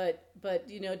 but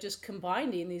just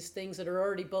combining these things that are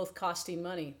already both costing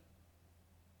money.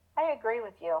 I agree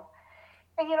with you.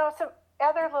 And some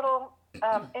other little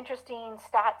interesting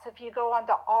stats, if you go on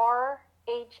the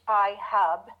RHI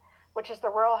Hub, which is the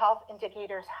Rural Health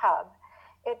Indicators Hub,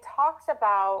 it talks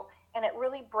about, and it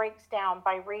really breaks down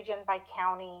by region, by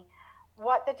county,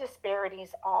 what the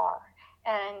disparities are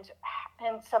and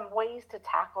some ways to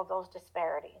tackle those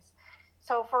disparities.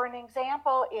 So for an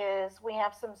example is we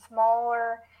have some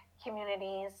smaller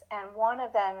communities, and one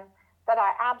of them that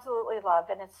I absolutely love,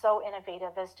 and it's so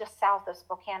innovative, is just south of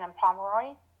Spokane and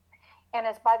Pomeroy, and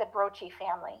it's by the Brochi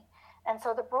family. And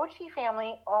so the Brochi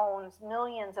family owns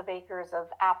millions of acres of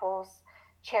apples,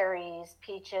 cherries,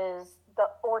 peaches, the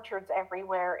orchards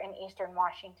everywhere in eastern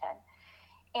Washington.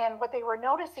 And what they were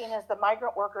noticing is the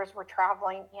migrant workers were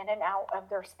traveling in and out of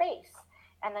their space,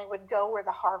 and they would go where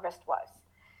the harvest was.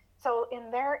 So in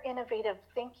their innovative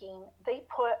thinking, they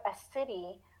put a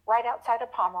city right outside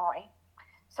of Pomeroy.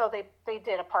 So they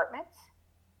did apartments,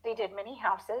 they did mini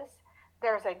houses,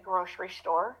 there's a grocery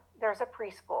store, there's a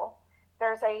preschool,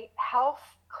 there's a health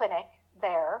clinic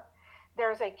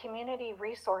there's a community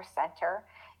resource center,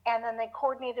 and then they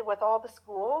coordinated with all the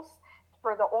schools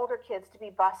for the older kids to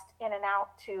be bused in and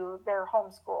out to their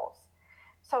home schools.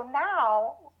 So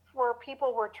now, where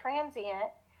people were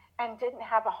transient and didn't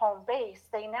have a home base,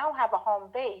 they now have a home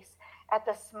base at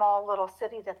the small little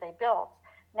city that they built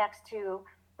next to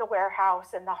the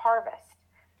warehouse and the harvest.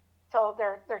 So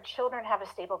their children have a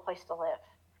stable place to live.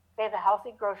 They have a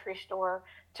healthy grocery store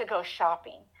to go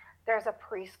shopping. There's a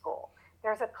preschool.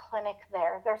 There's a clinic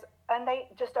there. And they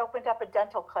just opened up a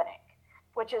dental clinic,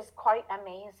 which is quite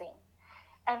amazing.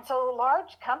 And so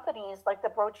large companies like the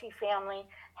Brochi family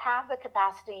have the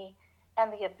capacity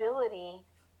and the ability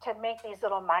to make these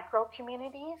little micro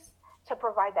communities to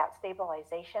provide that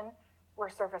stabilization where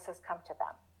services come to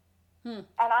them. And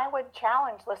I would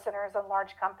challenge listeners and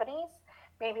large companies,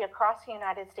 maybe across the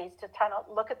United States, to kind of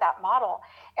look at that model.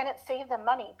 And it saved them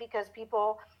money because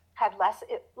people had less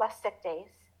sick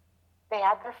days. They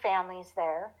had their families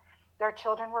there. Their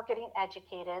children were getting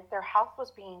educated. Their health was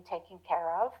being taken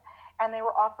care of. And they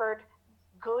were offered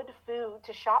good food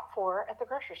to shop for at the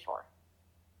grocery store.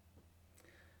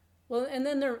 Well, and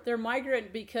then they're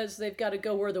migrant because they've got to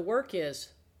go where the work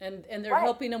is, and they're Right.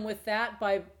 helping them with that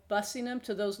by busing them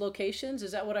to those locations.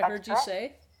 Is that what I That's heard you correct.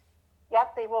 say?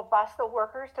 Yep, they will bus the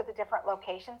workers to the different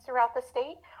locations throughout the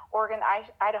state, Oregon,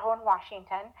 Idaho, and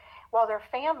Washington, while their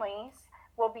families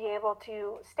will be able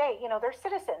to stay. You know, they're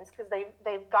citizens because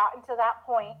they've gotten to that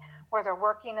point where they're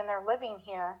working and they're living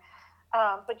here.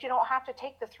 But you don't have to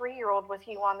take the 3-year-old with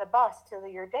you on the bus to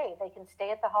your day. They can stay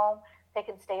at the home, they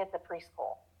can stay at the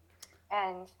preschool,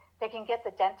 and they can get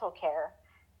the dental care.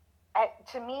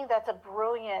 To me, that's a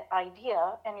brilliant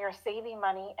idea, and you're saving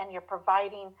money and you're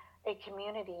providing a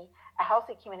community, a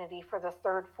healthy community for the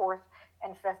third, fourth,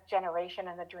 and fifth generation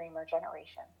and the dreamer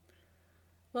generation.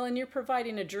 Well, and you're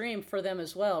providing a dream for them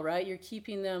as well, right? You're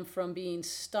keeping them from being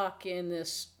stuck in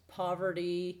this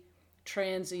poverty,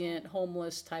 transient,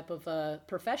 homeless type of a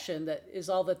profession that is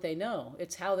all that they know.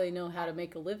 It's how they know how to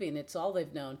make a living. It's all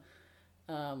they've known.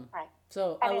 Right.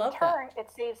 So And I in love turn, that.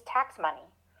 it saves tax money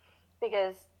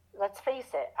because let's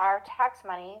face it, our tax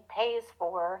money pays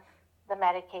for the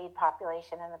Medicaid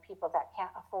population and the people that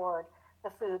can't afford the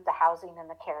food, the housing, and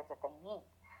the care that they need.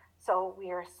 So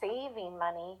we are saving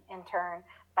money in turn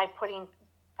by putting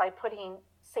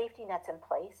safety nets in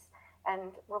place,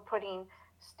 and we're putting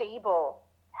stable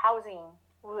housing,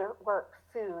 work,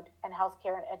 food, and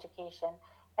healthcare and education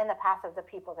in the path of the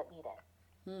people that need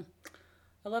it.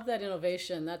 I love that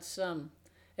innovation. That's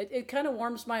it kind of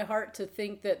warms my heart to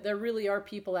think that there really are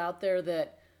people out there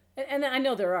that, and I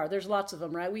know there are. There's lots of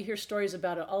them, right? We hear stories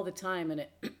about it all the time, and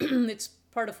it's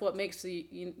part of what makes the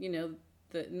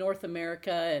North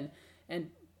America and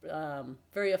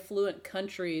very affluent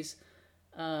countries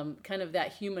kind of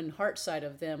that human heart side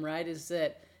of them, right? Is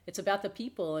that it's about the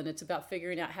people and it's about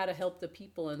figuring out how to help the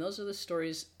people, and those are the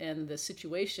stories and the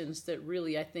situations that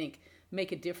really I think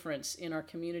make a difference in our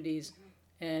communities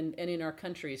and in our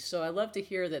countries. So I love to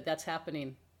hear that that's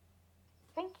happening.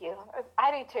 Thank you. I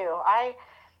do too.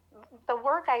 The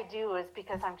work I do is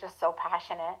because I'm just so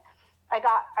passionate.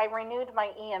 I renewed my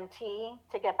EMT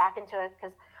to get back into it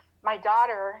because my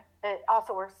daughter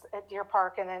also works at Deer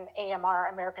Park and then AMR,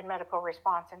 American Medical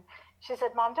Response, and she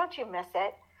said, "Mom, don't you miss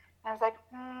it?" And I was like,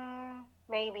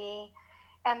 maybe.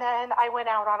 And then I went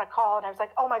out on a call and I was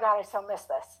like, oh my God, I so miss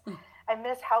this. I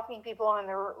miss helping people in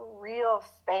their real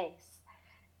space.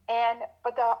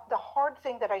 But the hard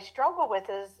thing that I struggle with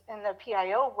is in the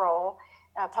PIO role,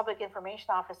 public information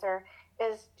officer,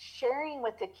 is sharing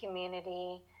with the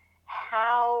community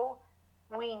how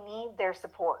we need their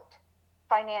support,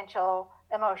 financial,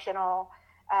 emotional,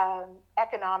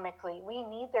 economically. We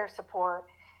need their support,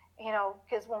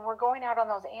 because when we're going out on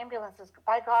those ambulances,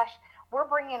 by gosh, we're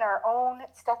bringing our own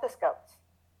stethoscopes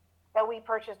that we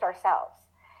purchased ourselves.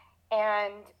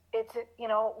 And it's,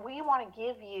 we want to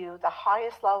give you the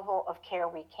highest level of care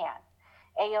we can.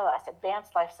 ALS,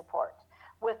 advanced life support,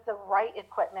 with the right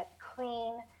equipment,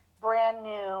 clean, brand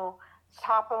new,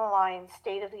 top of the line,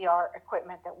 state of the art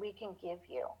equipment that we can give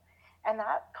you. And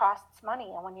that costs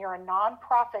money. And when you're a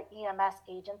nonprofit EMS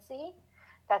agency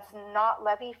that's not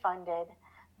levy funded,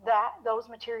 those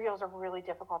materials are really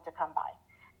difficult to come by.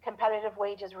 Competitive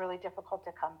wage is really difficult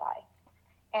to come by.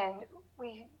 And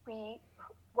we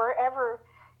wherever,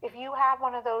 if you have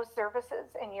one of those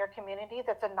services in your community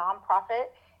that's a nonprofit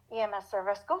EMS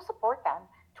service, go support them.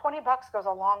 $20 goes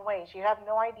a long ways. You have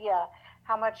no idea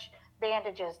how much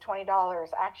bandages, $20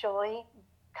 actually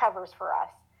covers for us.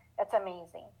 It's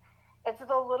amazing. It's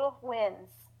the little wins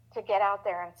to get out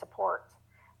there and support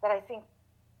that I think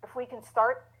if we can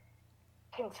start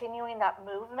continuing that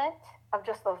movement of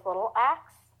just those little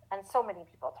acts, and so many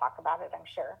people talk about it, I'm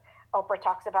sure. Oprah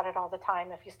talks about it all the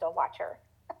time if you still watch her.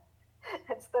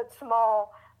 It's the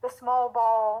small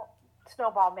snowball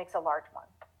makes a large one.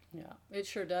 Yeah, it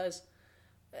sure does.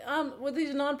 With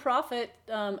these nonprofit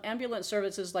ambulance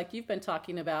services like you've been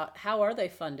talking about, how are they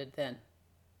funded then?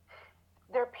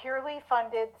 They're purely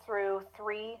funded through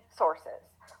 3 sources.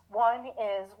 One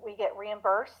is we get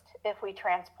reimbursed if we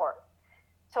transport.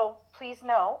 So please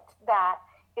note that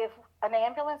if an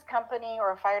ambulance company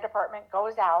or a fire department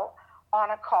goes out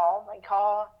on a call, I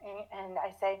call and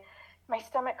I say, my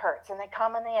stomach hurts, and they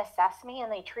come and they assess me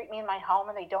and they treat me in my home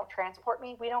and they don't transport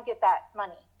me, we don't get that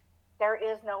money. There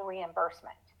is no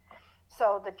reimbursement.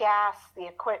 So the gas, the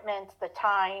equipment, the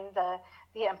time, the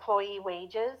employee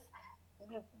wages,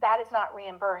 that is not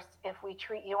reimbursed if we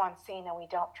treat you on scene and we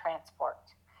don't transport.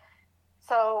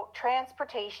 So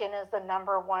transportation is the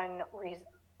number one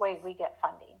way we get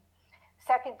funding.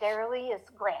 Secondarily is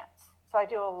grants. So I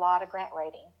do a lot of grant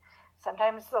writing.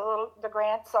 Sometimes the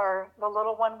grants are, the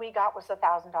little one we got was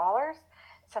 $1,000.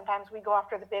 Sometimes we go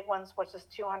after the big ones, which is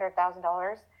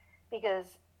 $200,000, because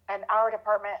and our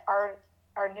department,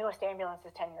 our newest ambulance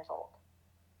is 10 years old.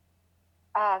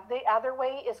 The other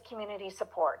way is community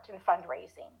support and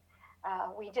fundraising.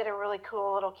 We did a really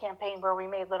cool little campaign where we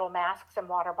made little masks and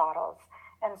water bottles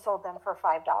and sold them for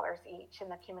 $5 each,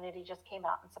 and the community just came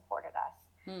out and supported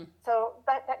us. So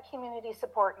that community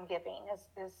support and giving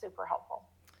is super helpful.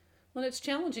 Well, it's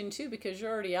challenging too, because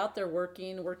you're already out there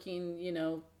working,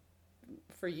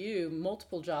 for you,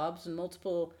 multiple jobs and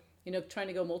multiple, trying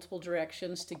to go multiple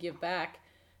directions to give back.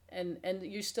 And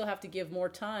you still have to give more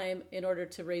time in order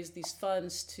to raise these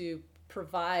funds to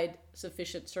provide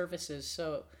sufficient services.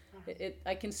 So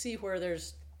I can see where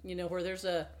there's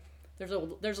a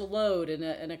load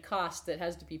and a cost that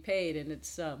has to be paid, and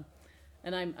it's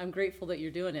and I'm grateful that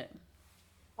you're doing it.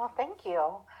 Well, thank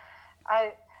you.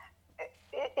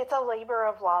 It's a labor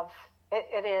of love.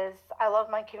 It is. I love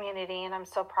my community, and I'm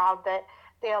so proud that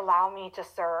they allow me to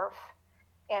serve.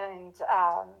 And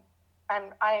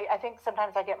I think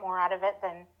sometimes I get more out of it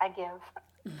than I give,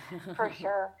 for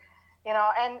sure.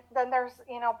 And then there's,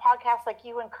 podcasts like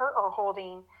you and Kurt are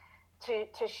holding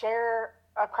to share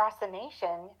across the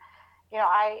nation.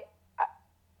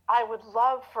 I would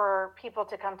love for people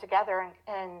to come together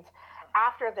and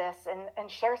after this and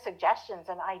share suggestions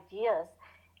and ideas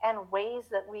and ways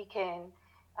that we can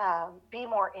be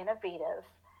more innovative.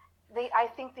 I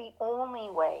think the only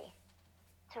way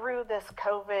through this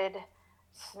COVID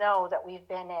snow that we've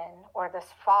been in, or this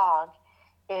fog,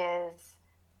 is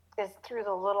through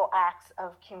the little acts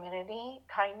of community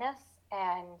kindness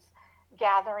and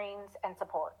gatherings and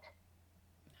support.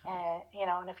 And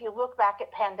and if you look back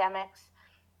at pandemics,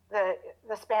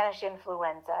 the Spanish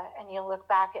influenza, and you look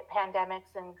back at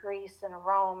pandemics in Greece and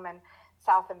Rome and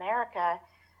South America,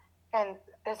 and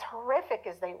as horrific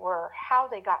as they were, how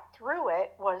they got through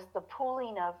it was the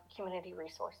pooling of community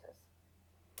resources.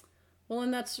 Well,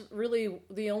 and that's really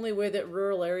the only way that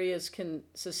rural areas can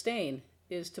sustain,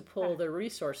 is to pull their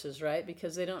resources, right?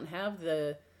 Because they don't have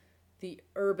the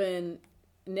urban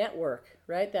network,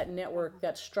 right? That network,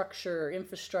 that structure,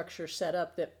 infrastructure set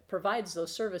up that provides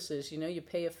those services. You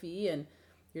pay a fee and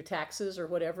your taxes or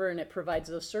whatever, and it provides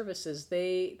those services.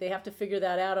 They have to figure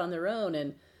that out on their own.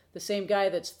 And the same guy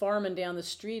that's farming down the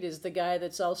street is the guy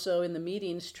that's also in the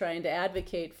meetings trying to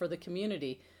advocate for the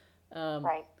community.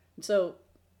 Right. So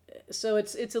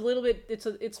it's a little bit,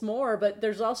 it's more, but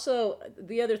there's also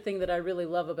the other thing that I really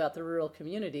love about the rural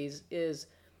communities is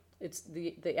it's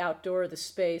the outdoor, the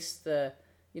space,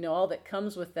 all that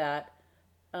comes with that.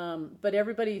 But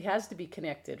everybody has to be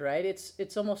connected, right?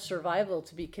 It's almost survival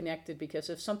to be connected, because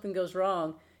if something goes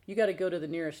wrong, you got to go to the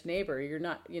nearest neighbor. You're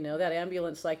not, that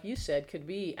ambulance, like you said, could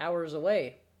be hours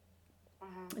away.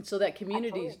 And so that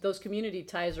those community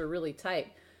ties are really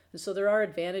tight. And so there are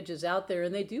advantages out there,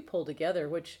 and they do pull together,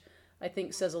 which I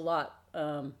think says a lot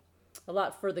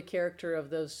for the character of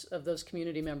those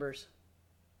community members.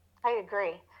 I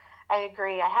agree.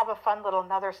 I have a fun little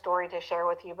another story to share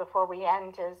with you before we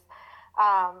end. Is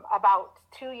about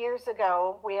 2 years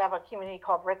ago, we have a community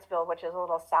called Ritzville, which is a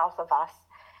little south of us.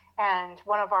 And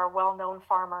one of our well-known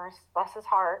farmers, bless his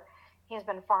heart, he's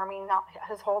been farming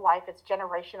his whole life, it's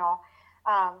generational,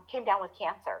 came down with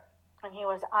cancer. And he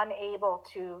was unable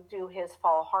to do his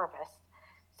fall harvest.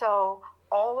 So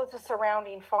all of the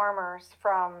surrounding farmers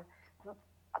from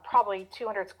probably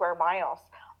 200 square miles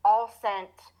all sent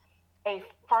a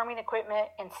farming equipment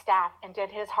and staff and did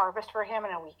his harvest for him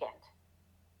in a weekend.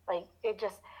 Like it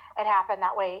happened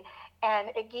that way. And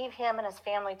it gave him and his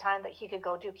family time that he could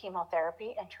go do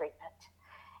chemotherapy and treatment.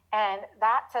 And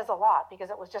that says a lot, because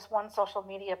it was just one social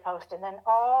media post. And then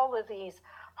all of these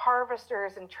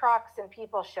harvesters and trucks and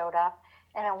people showed up,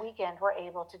 and a weekend were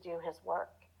able to do his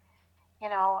work.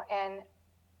 And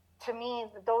to me,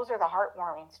 those are the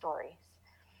heartwarming stories.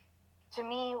 To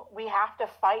me, we have to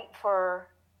fight for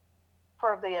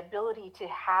the ability to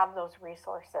have those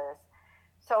resources.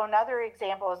 So another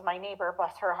example is my neighbor,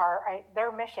 bless her heart,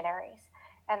 they're missionaries,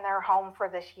 and they're home for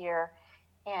this year.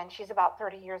 And she's about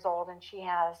 30 years old, and she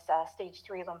has stage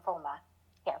 3 lymphoma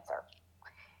cancer.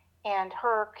 And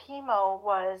her chemo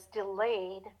was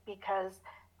delayed because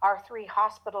our 3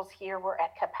 hospitals here were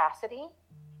at capacity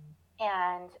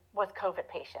and with COVID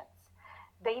patients.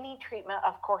 They need treatment,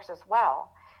 of course, as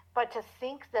well. But to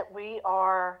think that we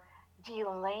are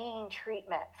delaying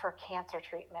treatment for cancer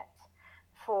treatment,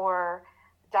 for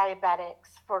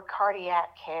diabetics, for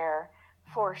cardiac care,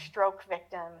 for stroke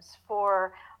victims,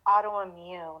 for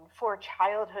autoimmune, for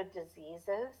childhood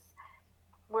diseases,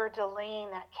 we're delaying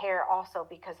that care also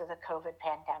because of the COVID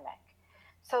pandemic.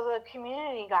 So the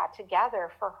community got together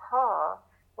for her,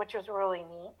 which was really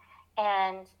neat,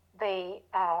 and they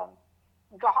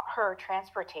got her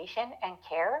transportation and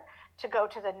care to go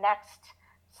to the next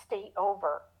state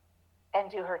over and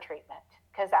do her treatment,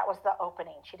 because that was the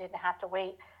opening. She didn't have to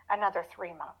wait another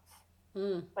 3 months,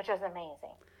 which is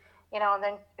amazing. And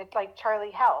then it's like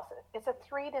Charlie Health. It's a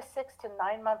 3 to 6 to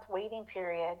 9 month waiting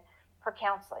period for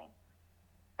counseling.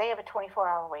 They have a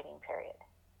 24-hour waiting period,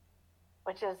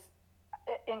 which is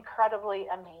incredibly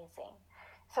amazing.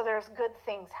 So there's good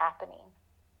things happening.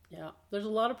 Yeah, there's a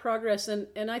lot of progress,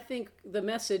 and I think the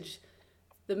message,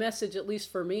 at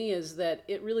least for me, is that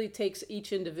it really takes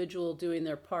each individual doing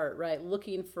their part, right?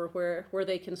 Looking for where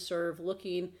they can serve,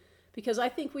 because I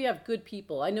think we have good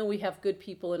people. I know we have good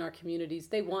people in our communities.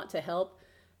 They want to help,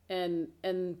 and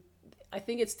I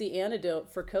think it's the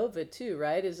antidote for COVID too,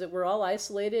 right? Is that we're all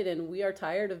isolated and we are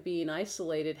tired of being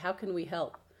isolated. How can we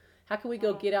help? How can we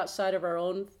go get outside of our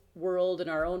own world and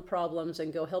our own problems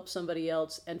and go help somebody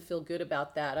else and feel good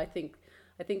about that? I think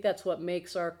that's what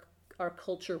makes our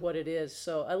culture what it is.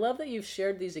 So I love that you've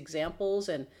shared these examples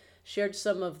and shared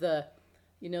some of the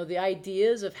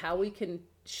ideas of how we can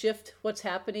shift what's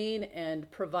happening and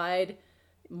provide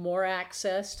more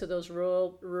access to those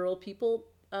rural people.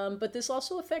 But this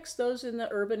also affects those in the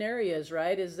urban areas,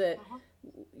 right? Is that,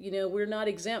 we're not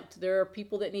exempt. There are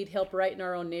people that need help right in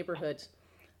our own neighborhoods.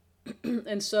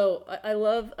 And so I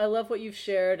love what you've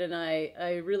shared, and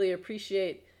I really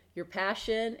appreciate your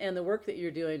passion and the work that you're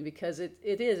doing, because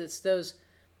it's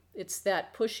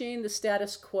that pushing the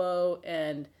status quo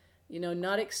and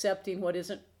not accepting what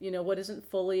isn't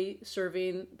fully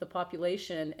serving the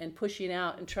population, and pushing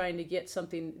out and trying to get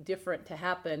something different to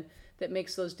happen that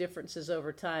makes those differences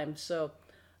over time. So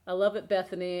I love it,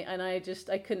 Bethany, and I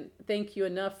couldn't thank you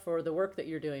enough for the work that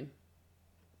you're doing.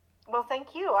 Well,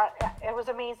 thank you. It was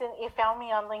amazing. You found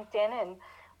me on LinkedIn and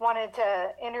wanted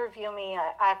to interview me.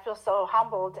 I feel so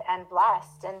humbled and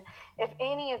blessed. And if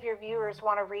any of your viewers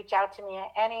want to reach out to me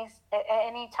at any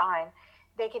time,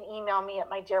 they can email me at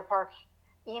my Deer Park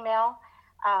email.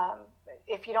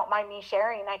 If you don't mind me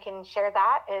sharing, I can share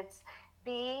that. It's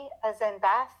B as in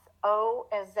Beth, O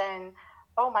as in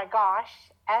oh my gosh,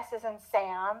 S as in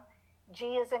Sam,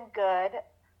 G as in good,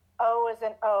 O as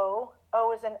in O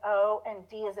as in O, and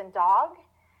D as in dog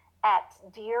at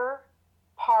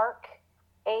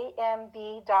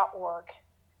deerparkamb.org.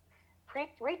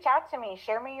 Reach out to me.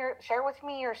 Share with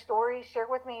me your stories. Share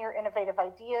with me your innovative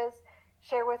ideas.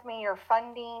 Share with me your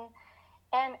funding.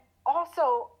 And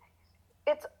also,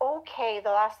 it's okay.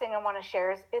 The last thing I want to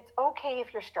share is it's okay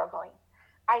if you're struggling.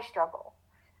 I struggle.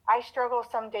 I struggle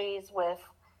some days with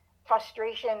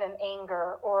frustration and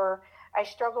anger, or I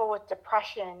struggle with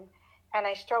depression, and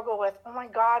I struggle with, oh my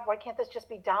God, why can't this just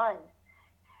be done?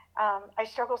 I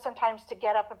struggle sometimes to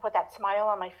get up and put that smile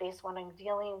on my face when I'm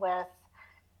dealing with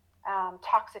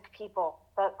toxic people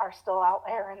that are still out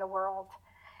there in the world.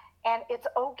 And it's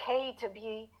okay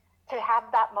to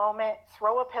have that moment,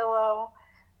 throw a pillow,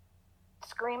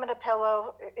 scream at a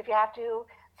pillow. If you have to,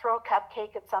 throw a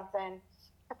cupcake at something,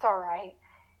 it's all right.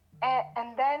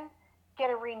 And then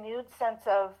get a renewed sense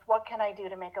of, what can I do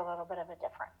to make a little bit of a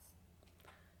difference?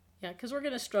 Yeah, because we're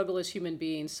going to struggle as human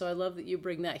beings. So I love that you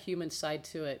bring that human side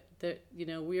to it. That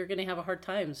we are going to have hard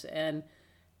times, and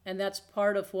that's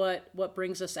part of what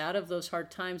brings us out of those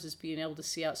hard times, is being able to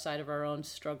see outside of our own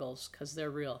struggles, because they're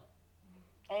real.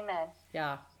 Amen.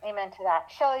 Yeah. Amen to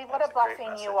that. Shelley, what a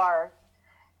blessing you are.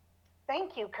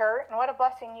 Thank you, Kurt, and what a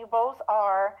blessing you both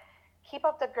are. Keep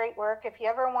up the great work. If you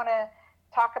ever want to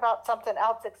talk about something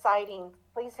else exciting,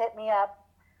 please hit me up.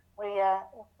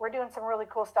 We're doing some really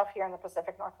cool stuff here in the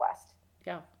Pacific Northwest.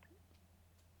 Yeah.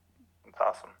 That's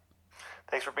awesome.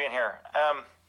 Thanks for being here.